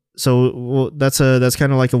 18+. So that's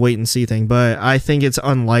kind of like a wait and see thing, but I think it's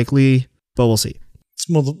unlikely, but we'll see. It's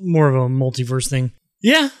more of a multiverse thing.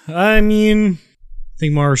 Yeah, I mean, I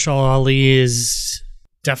think Mahershala Ali is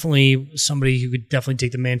definitely somebody who could definitely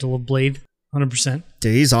take the mantle of Blade, 100%.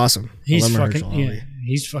 Dude, he's awesome. He's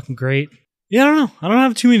fucking great. Yeah, I don't know. I don't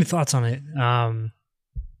have too many thoughts on it.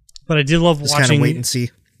 But I did love watching. Kind of wait and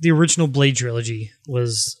see. The original Blade trilogy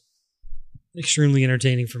was extremely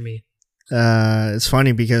entertaining for me. It's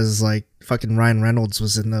funny because like fucking Ryan Reynolds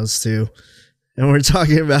was in those too, and we're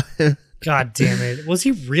talking about him. God damn it! Was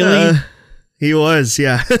he really? He was,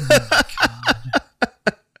 yeah. Oh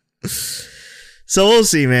so we'll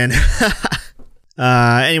see, man.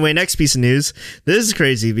 Anyway, next piece of news. This is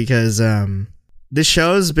crazy because this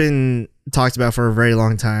show has been talked about for a very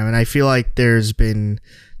long time, and I feel like there's been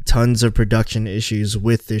tons of production issues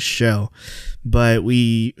with this show, but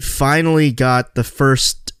we finally got the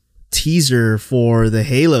first teaser for the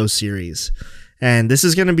Halo series, and this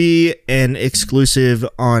is going to be an exclusive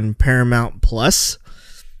on Paramount Plus,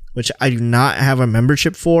 which I do not have a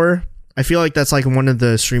membership for. I feel like that's like one of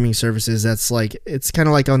the streaming services that's like, it's kind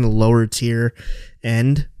of like on the lower tier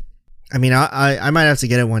end. I mean, I might have to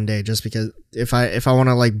get it one day just because if I want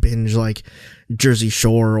to like binge like Jersey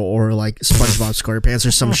Shore or like SpongeBob SquarePants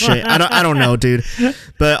or some shit. I don't know, dude.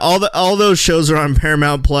 But all those shows are on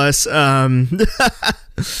Paramount Plus. But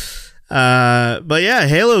yeah,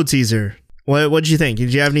 Halo teaser. What'd you think?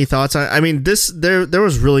 Did you have any thoughts on? I mean, there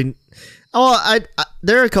was really.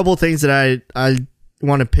 There are a couple of things that I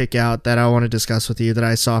want to pick out that I want to discuss with you that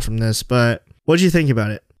I saw from this. But what'd you think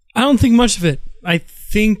about it? I don't think much of it. I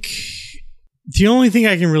think the only thing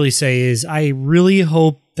I can really say is I really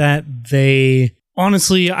hope that they.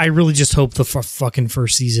 Honestly, I really just hope the fucking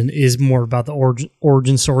first season is more about the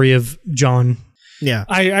origin story of John. Yeah,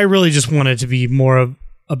 I really just want it to be more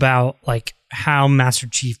about like how Master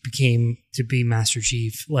Chief became to be Master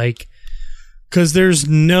Chief, like, because there's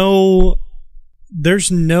no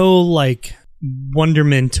like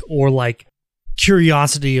wonderment or like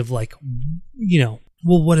curiosity of like,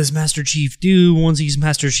 well, what does Master Chief do once he's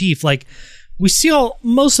Master Chief? Like, we see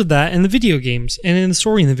most of that in the video games and in the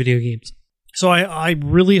story in the video games. So I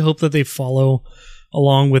really hope that they follow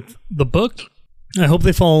along with the book. I hope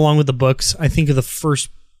they follow along with the books. I think of the first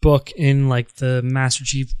book in like the Master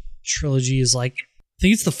Chief trilogy is like, I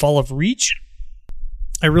think it's The Fall of Reach.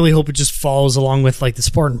 I really hope it just follows along with like the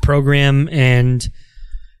Spartan program and,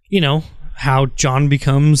 how John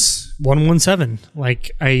becomes 117.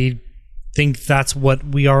 Like, I think that's what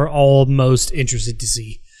we are all most interested to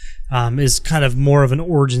see. Is kind of more of an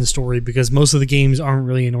origin story, because most of the games aren't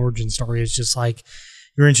really an origin story. It's just like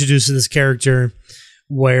you're introduced to this character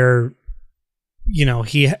where,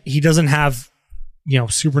 he doesn't have,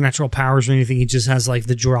 supernatural powers or anything. He just has like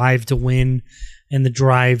the drive to win and the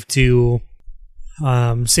drive to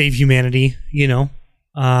save humanity,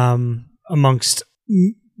 amongst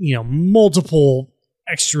multiple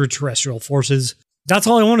extraterrestrial forces. That's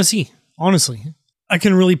all I want to see, honestly. I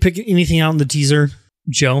couldn't really pick anything out in the teaser.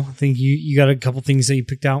 Joe, I think you got a couple things that you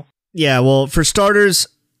picked out. Yeah, well, for starters,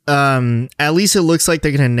 at least it looks like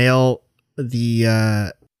they're gonna nail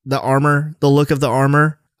the armor, the look of the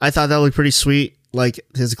armor. I thought that looked pretty sweet. Like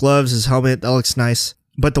his gloves, his helmet, that looks nice.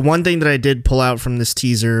 But the one thing that I did pull out from this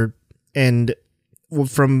teaser, and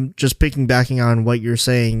from just piggybacking on what you're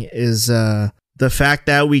saying, is the fact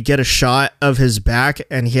that we get a shot of his back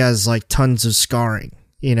and he has like tons of scarring,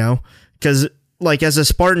 because like as a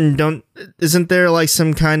Spartan, isn't there like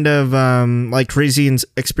some kind of like crazy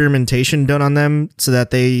experimentation done on them so that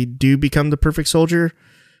they do become the perfect soldier?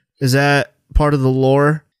 Is that part of the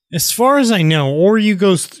lore? As far as I know, or you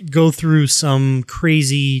go through some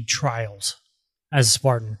crazy trials as a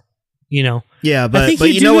Spartan, Yeah, but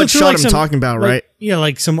you know what shot I'm talking about, right? Yeah,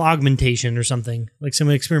 like some augmentation or something, like some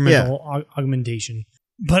experimental augmentation.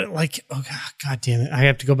 But like, oh god damn it, I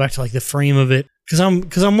have to go back to like the frame of it because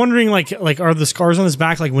I'm wondering like are the scars on his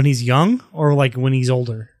back like when he's young or like when he's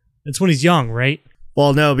older? It's when he's young, right?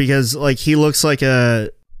 Well, no, because like he looks like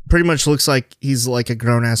pretty much looks like he's like a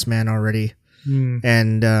grown ass man already.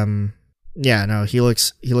 And no, he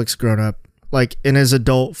looks grown up, like in his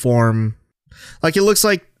adult form. Like it looks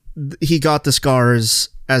like he got the scars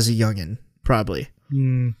as a youngin, probably.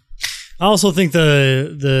 I also think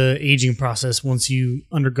the aging process, once you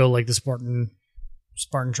undergo like the Spartan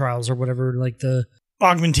trials or whatever, like the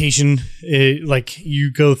augmentation, like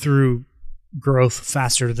you go through growth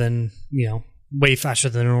faster than way faster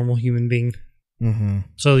than a normal human being. Mm-hmm.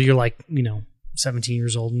 So you're like 17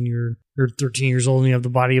 years old and you're 13 years old and you have the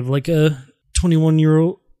body of like a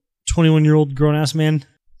 21-year-old grown-ass man.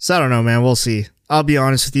 So I don't know, man. We'll see. I'll be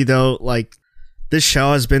honest with you though, like this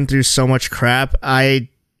show has been through so much crap. I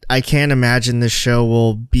can't imagine this show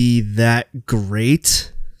will be that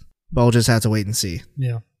great, but we'll just have to wait and see.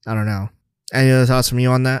 Yeah. I don't know. Any other thoughts from you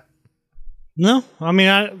on that? No, I mean,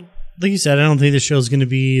 like you said, I don't think this show's going to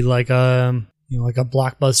be like like a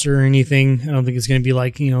blockbuster or anything. I don't think it's going to be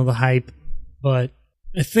like, the hype, but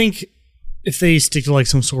I think if they stick to like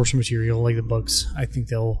some source material, like the books, I think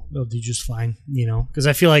they'll do just fine, because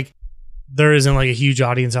I feel like there isn't like a huge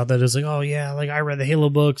audience out there that's like, oh yeah, like I read the Halo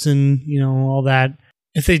books and, all that.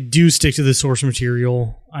 If they do stick to the source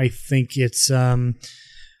material, I think it's a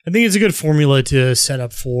good formula to set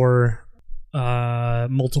up for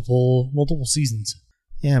multiple seasons.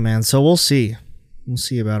 Yeah, man. So we'll see. We'll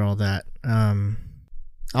see about all that.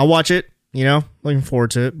 I'll watch it, looking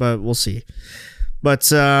forward to it, but we'll see. But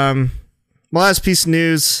my last piece of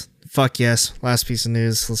news, fuck yes, last piece of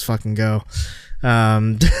news, let's fucking go.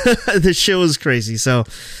 This shit was crazy. So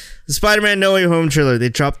the Spider-Man No Way Home trailer, they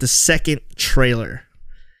dropped the second trailer,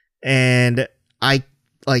 and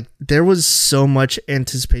there was so much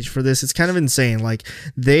anticipation for this. It's kind of insane. Like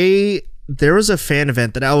there was a fan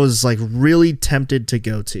event that I was like really tempted to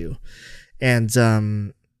go to, and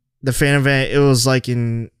the fan event, it was like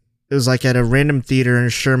at a random theater in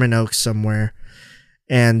Sherman Oaks somewhere,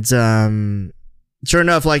 and sure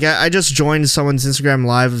enough, like I just joined someone's Instagram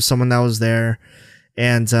live of someone that was there,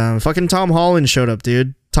 and fucking Tom Holland showed up,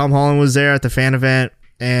 dude. Tom Holland was there at the fan event,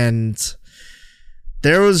 and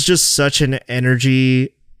there was just such an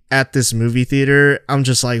energy at this movie theater. I'm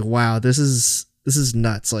just like, wow, this is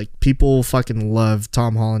nuts. Like people fucking love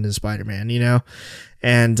Tom Holland as Spider-Man,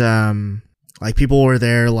 and like people were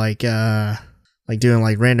there like doing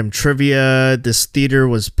like random trivia. This theater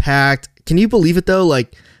was packed. Can you believe it though?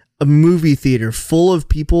 Like a movie theater full of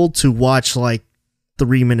people to watch like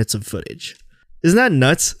 3 minutes of footage. Isn't that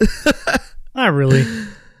nuts? Not really.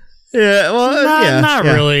 Yeah, well, not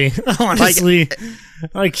really. Honestly,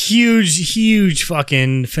 like huge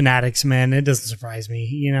fucking fanatics, man. It doesn't surprise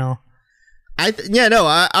me,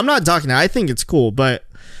 I'm not talking. I think it's cool, but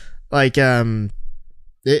like,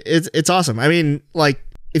 it's awesome. I mean, like,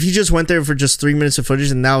 if you just went there for just 3 minutes of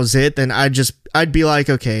footage and that was it, then I'd be like,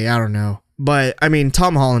 okay, I don't know. But I mean,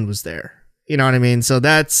 Tom Holland was there. You know what I mean? So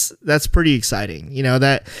that's pretty exciting.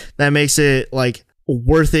 That makes it like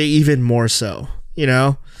worth it even more so,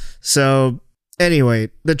 So anyway,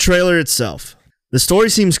 the trailer itself, the story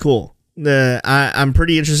seems cool. I'm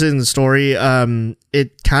pretty interested in the story.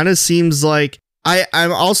 It kind of seems like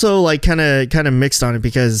I'm also like kind of mixed on it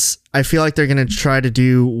because I feel like they're going to try to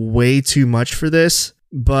do way too much for this.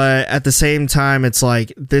 But at the same time, it's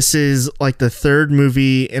like this is like the third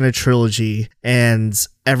movie in a trilogy and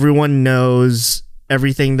everyone knows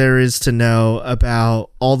everything there is to know about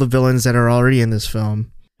all the villains that are already in this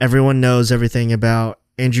film. Everyone knows everything about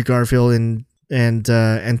Andrew Garfield and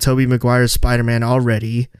Tobey Maguire's Spider-Man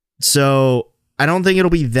already. So I don't think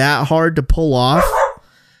it'll be that hard to pull off.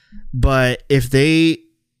 But if they,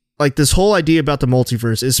 like, this whole idea about the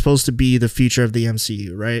multiverse is supposed to be the future of the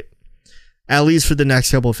MCU, right? At least for the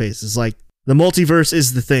next couple of phases. Like, the multiverse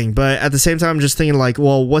is the thing. But at the same time, I'm just thinking, like,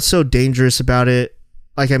 well, what's so dangerous about it?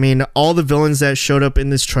 Like, I mean, all the villains that showed up in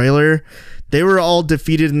this trailer, they were all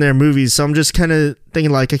defeated in their movies. So I'm just kind of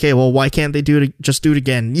thinking, like, okay, well, why can't they just do it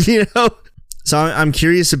again? You know? So I'm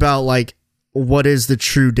curious about, like, what is the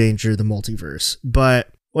true danger of the multiverse? But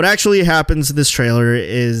what actually happens in this trailer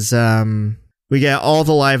is we get all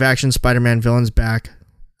the live action Spider-Man villains back.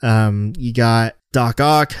 You got Doc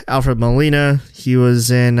Ock, Alfred Molina. He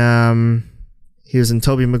was in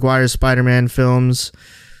Tobey Maguire's Spider-Man films.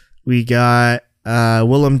 We got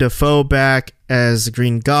Willem Dafoe back as the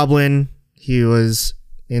Green Goblin. He was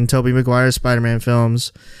in Tobey Maguire's Spider-Man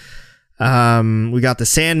films. We got the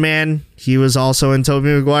Sandman. He was also in Tobey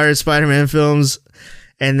Maguire's Spider-Man films.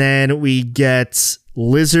 And then we get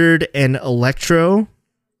Lizard and Electro,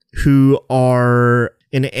 who are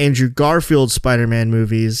in Andrew Garfield's Spider-Man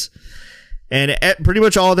movies. And pretty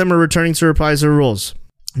much all of them are returning to reprise their roles.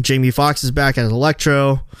 Jamie Foxx is back as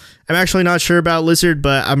Electro. I'm actually not sure about Lizard,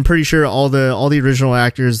 but I'm pretty sure all the original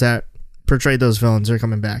actors that portrayed those villains are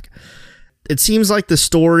coming back. It seems like the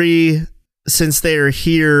story, since they're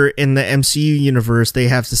here in the MCU universe, they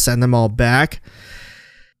have to send them all back.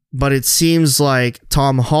 But it seems like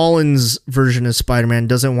Tom Holland's version of Spider-Man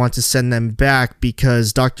doesn't want to send them back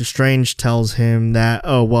because Doctor Strange tells him that,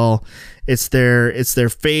 oh, well, it's their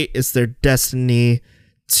fate, it's their destiny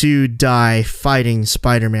to die fighting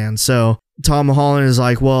Spider-Man. So Tom Holland is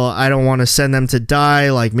like, well, I don't want to send them to die.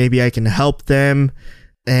 Like, maybe I can help them.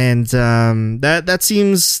 And that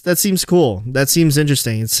seems cool. That seems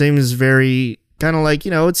interesting. It seems very kind of like,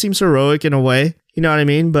 it seems heroic in a way. You know what I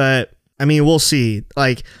mean? But I mean, we'll see.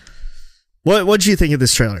 Like, what did you think of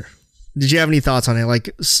this trailer? Did you have any thoughts on it? Like,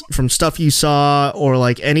 from stuff you saw, or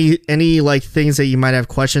like any like things that you might have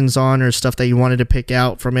questions on, or stuff that you wanted to pick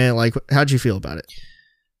out from it? Like, how'd you feel about it?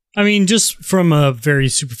 I mean, just from a very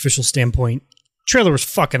superficial standpoint, trailer was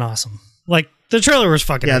fucking awesome. Like, the trailer was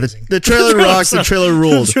fucking amazing. The trailer rocked. The trailer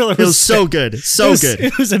ruled. It was so good. Good.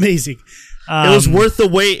 It was amazing. It was worth the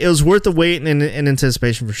wait. It was worth the wait and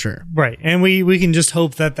anticipation for sure. Right. And we can just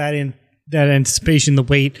hope that anticipation, the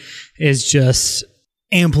wait, is just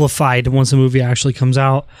amplified once the movie actually comes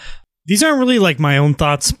out. These aren't really like my own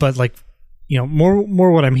thoughts, but like,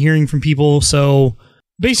 more what I'm hearing from people. So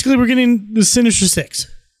basically we're getting the Sinister Six,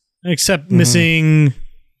 except missing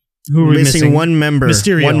who are we missing? One member.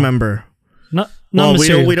 Mysterio. One member. Well,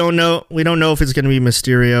 we don't know if it's going to be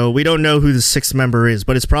Mysterio. We don't know who the sixth member is,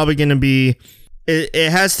 but it's probably going to be.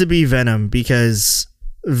 It has to be Venom, because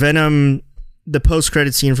Venom, the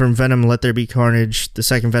post-credit scene from Venom: Let There Be Carnage, the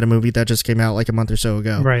second Venom movie that just came out like a month or so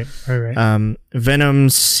ago. Right. Venom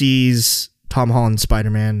sees Tom Holland's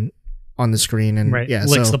Spider-Man on the screen and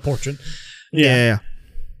licks the portrait. Yeah.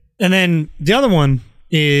 And then the other one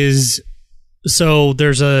is, so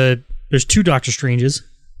there's two Doctor Stranges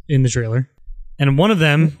in the trailer. And one of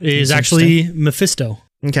them is actually Mephisto.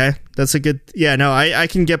 Okay, that's a good. Yeah, no, I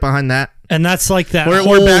can get behind that. And that's like that.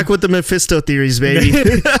 We're back with the Mephisto theories, baby.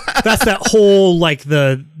 That's that whole like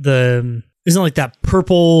the isn't like that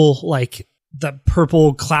purple, like that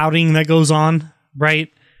purple clouding that goes on,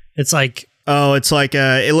 right? It's like it's like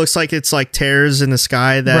it looks like it's like tears in the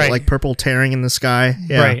sky, that like purple tearing in the sky.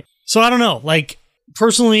 Yeah. Right. So I don't know. Like,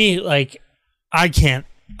 personally, like I can't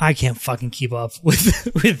fucking keep up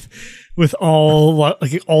with all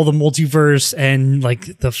the multiverse and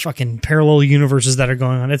like the fucking parallel universes that are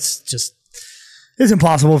going on. It's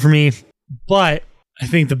impossible for me. But I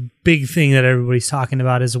think the big thing that everybody's talking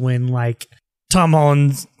about is when like Tom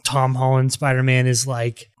Holland Spider-Man is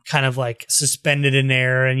like kind of like suspended in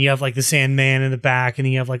air, and you have like the Sandman in the back, and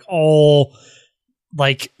you have like all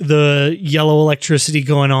like the yellow electricity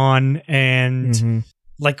going on, and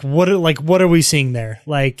like what are we seeing there?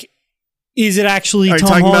 Like, is it actually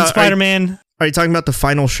Tom Holland Spider-Man? Are you talking about the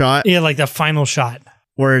final shot? Yeah, like the final shot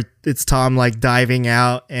where it's Tom like diving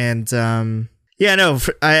out, and I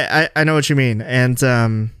know what you mean,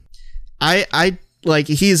 and I like,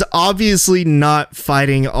 he's obviously not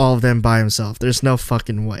fighting all of them by himself. There's no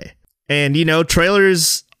fucking way. And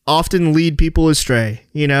trailers often lead people astray.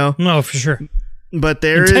 No, for sure. But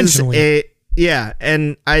there is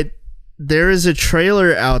there is a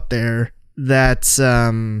trailer out there that's is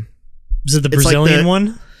it the Brazilian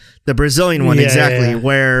one? The Brazilian one, exactly,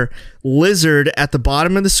 where Lizard at the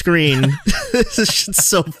bottom of the screen, this is just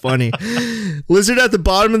so funny. Lizard at the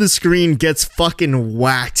bottom of the screen gets fucking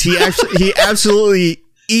whacked. He absolutely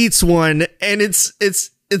eats one, and it's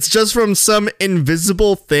just from some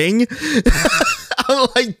invisible thing. I'm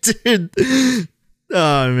like, dude,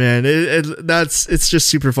 Oh man, it's just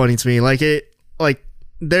super funny to me. Like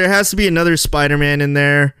there has to be another Spider-Man in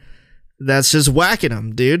there that's just whacking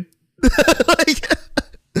him, dude. Like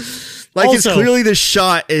Also, it's clearly the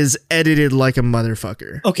shot is edited like a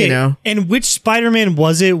motherfucker. Okay, you know? And which Spider-Man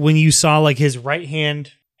was it when you saw like his right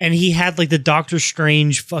hand and he had like the Doctor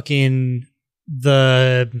Strange fucking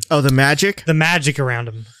the magic? The magic around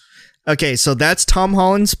him. Okay, so that's Tom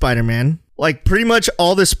Holland's Spider-Man. Like pretty much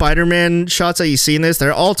all the Spider-Man shots that you see in this,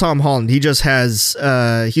 they're all Tom Holland. He just has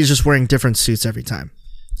he's just wearing different suits every time.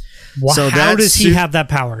 Well, so how does he have that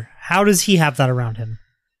power? How does he have that around him?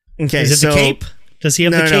 Okay, is it the cape? Does he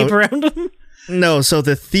have the cape around him? No, so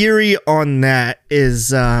the theory on that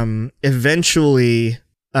is eventually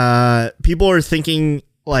people are thinking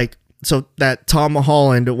like so that Tom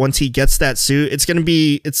Holland, once he gets that suit, it's gonna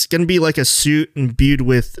be like a suit imbued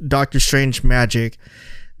with Doctor Strange magic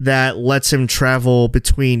that lets him travel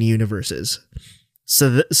between universes.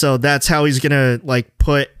 So that's how he's gonna like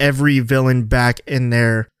put every villain back in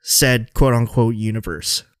their said quote unquote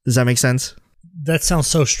universe. Does that make sense? That sounds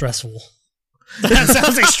so stressful. That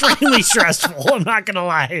sounds extremely stressful. I'm not gonna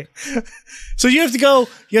lie. So you have to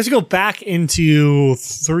go back into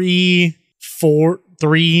three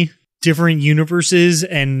different universes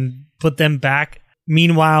and put them back.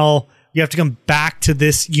 Meanwhile, you have to come back to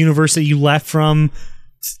this universe that you left from.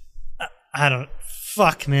 I don't.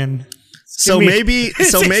 Fuck, man. It's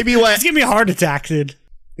gonna be a heart attack, dude.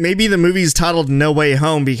 Maybe the movie's titled No Way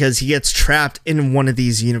Home because he gets trapped in one of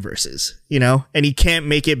these universes, you know, and he can't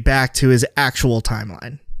make it back to his actual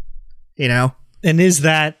timeline, you know? And is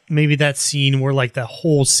that maybe that scene where like the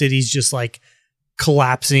whole city's just like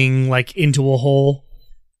collapsing like into a hole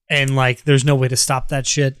and like there's no way to stop that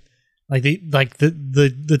shit? Like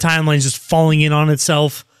the timeline's just falling in on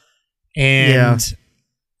itself. And yeah.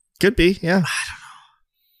 Could be, yeah. I don't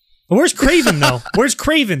know. Where's Craven though? Where's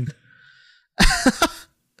Craven?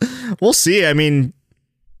 We'll see. I mean,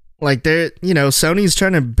 like Sony's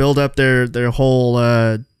trying to build up their whole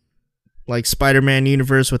like Spider-Man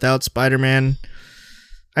universe without Spider-Man.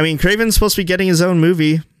 I mean, Craven's supposed to be getting his own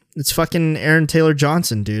movie. It's fucking Aaron Taylor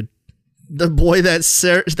Johnson, dude. The boy that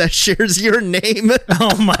shares your name.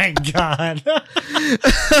 Oh my god.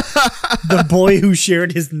 The boy who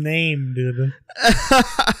shared his name, dude.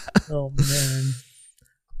 Oh man.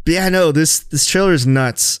 But yeah, no, this trailer is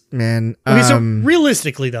nuts, man. Okay, so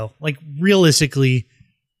realistically,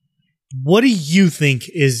 what do you think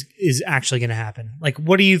is actually going to happen? Like,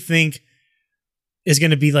 what do you think is going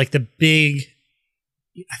to be like the big?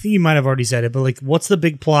 I think you might have already said it, but like, what's the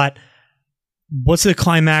big plot? What's the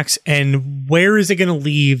climax, and where is it going to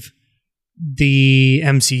leave the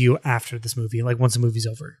MCU after this movie? Like, once the movie's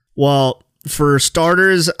over. Well, for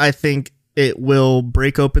starters, I think it will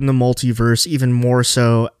break open the multiverse even more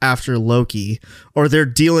so after Loki, or they're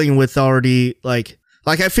dealing with already like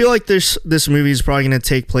I feel like this movie is probably going to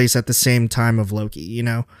take place at the same time of Loki, you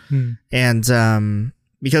know? And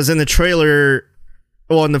because in the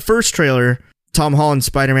first trailer, Tom Holland's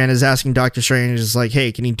Spider-Man is asking Doctor Strange is like,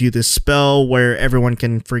 hey, can you do this spell where everyone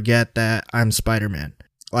can forget that I'm Spider-Man?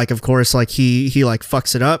 Like, of course, like he like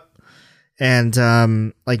fucks it up.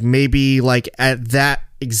 And like maybe like at that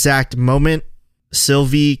exact moment,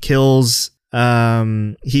 Sylvie kills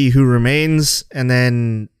He Who Remains, and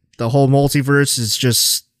then the whole multiverse is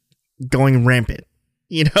just going rampant,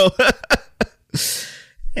 you know?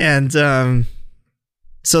 And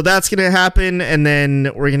so that's gonna happen, and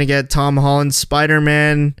then we're gonna get Tom Holland's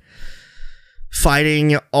Spider-Man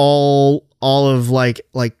fighting all of like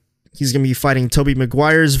he's gonna be fighting Tobey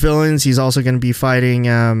Maguire's villains. He's also gonna be fighting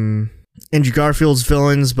Andrew Garfield's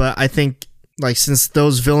villains, but I think like since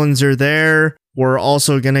those villains are there, we're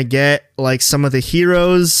also gonna get like some of the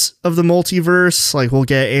heroes of the multiverse. Like we'll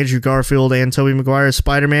get Andrew Garfield and Tobey Maguire's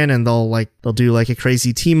Spider-Man, and they'll do like a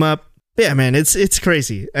crazy team up. Yeah, man, it's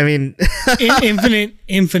crazy. I mean,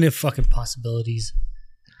 infinite fucking possibilities.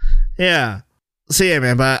 Yeah. So yeah,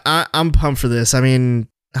 man, but I'm pumped for this. I mean,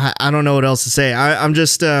 I don't know what else to say. I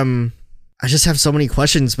just have so many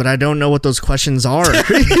questions, but I don't know what those questions are.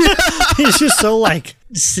 It's just so like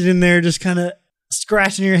sitting there, just kind of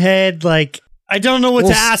scratching your head. Like I don't know what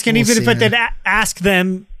to ask, and even if I did ask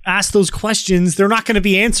those questions, they're not going to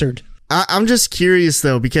be answered. I'm just curious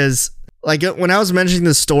though, because like when I was mentioning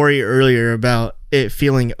the story earlier about it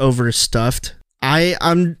feeling overstuffed,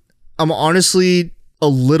 I'm honestly a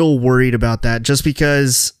little worried about that, just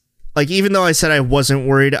because like even though I said I wasn't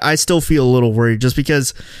worried, I still feel a little worried just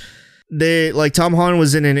because Tom Holland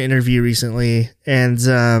was in an interview recently,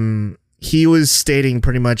 and he was stating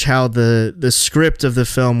pretty much how the script of the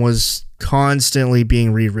film was constantly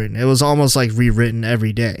being rewritten. It was almost like rewritten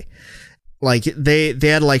every day. like they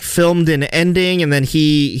had like filmed an ending, and then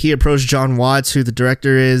he approached John Watts, who the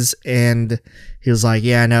director is, and he was like,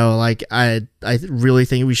 yeah, no, like I really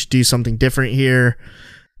think we should do something different here,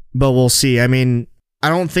 but we'll see. I mean, I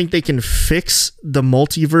don't think they can fix the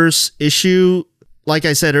multiverse issue. Like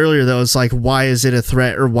I said earlier, though, it's like, why is it a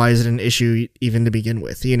threat, or why is it an issue even to begin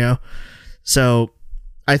with, you know? So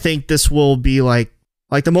I think this will be like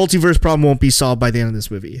the multiverse problem won't be solved by the end of this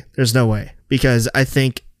movie. There's no way, because I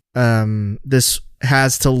think this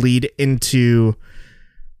has to lead into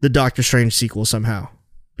the Doctor Strange sequel somehow,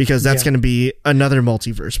 because that's going to be another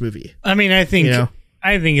multiverse movie. I mean, I think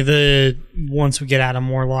once we get Adam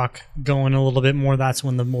Warlock going a little bit more, that's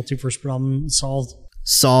when the multiverse problem is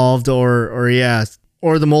solved, or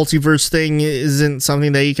the multiverse thing isn't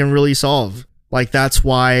something that you can really solve. Like, that's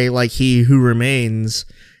why like He Who Remains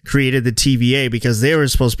created the TVA, because they were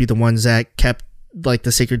supposed to be the ones that kept like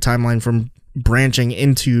the sacred timeline from branching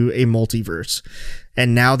into a multiverse,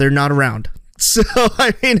 and now they're not around. So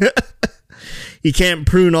I mean, you can't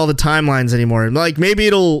prune all the timelines anymore. Like, maybe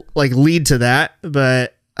it'll like lead to that,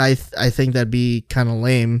 but I think that'd be kind of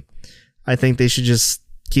lame. I think they should just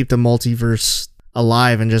keep the multiverse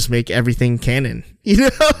alive and just make everything canon, you know?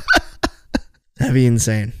 That'd be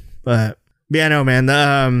insane. But yeah, no,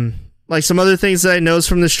 man. Like, some other things that I noticed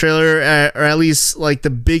from this trailer, or at least like the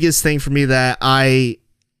biggest thing for me that I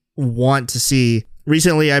want to see.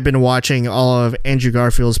 Recently, I've been watching all of Andrew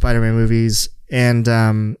Garfield's Spider-Man movies, and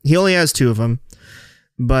he only has 2 of them,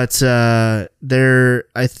 but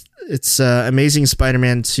it's Amazing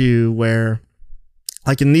Spider-Man 2, where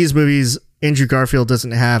like in these movies, Andrew Garfield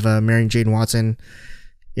doesn't have Mary Jane Watson.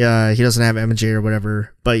 He doesn't have MJ or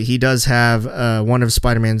whatever, but he does have one of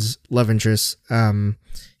Spider-Man's love interests.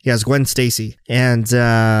 He has Gwen Stacy, and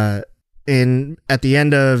at the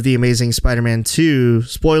end of the Amazing Spider-Man 2,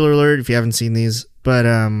 spoiler alert if you haven't seen these, but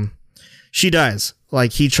she dies.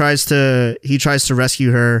 Like, he tries to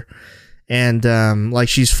rescue her, and like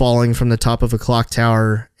she's falling from the top of a clock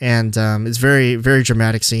tower, and it's very, very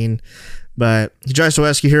dramatic scene. But he tries to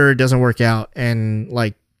rescue her, it doesn't work out, and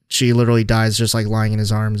like she literally dies just like lying in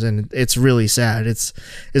his arms, and it's really sad. It's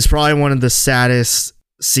probably one of the saddest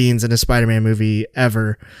scenes in a Spider-Man movie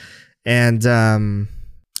ever, and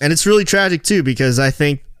it's really tragic too, because I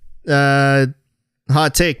think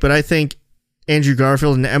hot take, but I think Andrew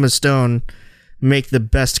Garfield and Emma Stone make the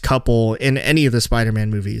best couple in any of the Spider-Man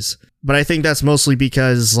movies. But I think that's mostly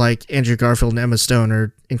because like Andrew Garfield and Emma Stone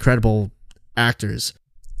are incredible actors.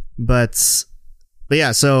 But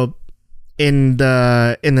yeah, so in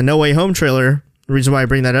the No Way Home trailer, the reason why I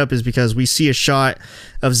bring that up is because we see a shot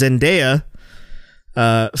of Zendaya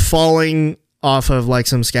falling off of like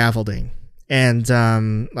some scaffolding, and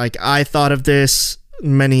like I thought of this,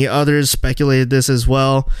 many others speculated this as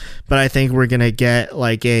well, but I think we're gonna get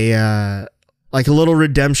like a little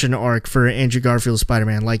redemption arc for Andrew Garfield's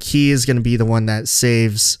Spider-Man. Like, he is gonna be the one that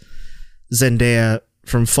saves Zendaya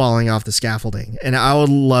from falling off the scaffolding, and I would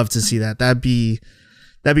love to see that. That'd be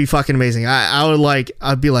fucking amazing.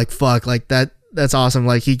 I'd be like, fuck, like that's awesome.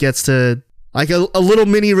 Like, he gets to like a little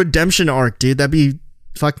mini redemption arc, dude. That'd be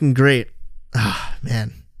fucking great. Ah,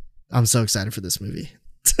 man, I'm so excited for this movie.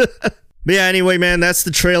 But yeah, anyway, man, that's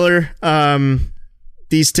the trailer.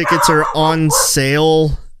 These tickets are on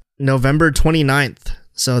sale November 29th.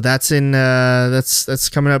 So that's that's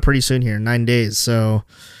coming up pretty soon here, 9 days. So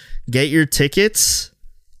get your tickets.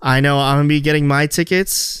 I know I'm going to be getting my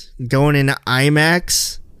tickets, going in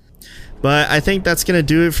IMAX. But I think that's going to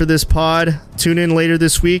do it for this pod. Tune in later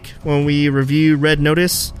this week when we review Red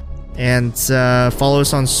Notice. And follow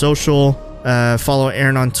us on social. Follow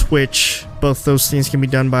Aaron on Twitch. Both those things can be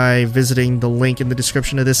done by visiting the link in the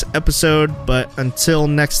description of this episode. But until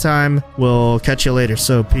next time, we'll catch you later.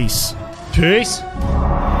 So peace. Peace.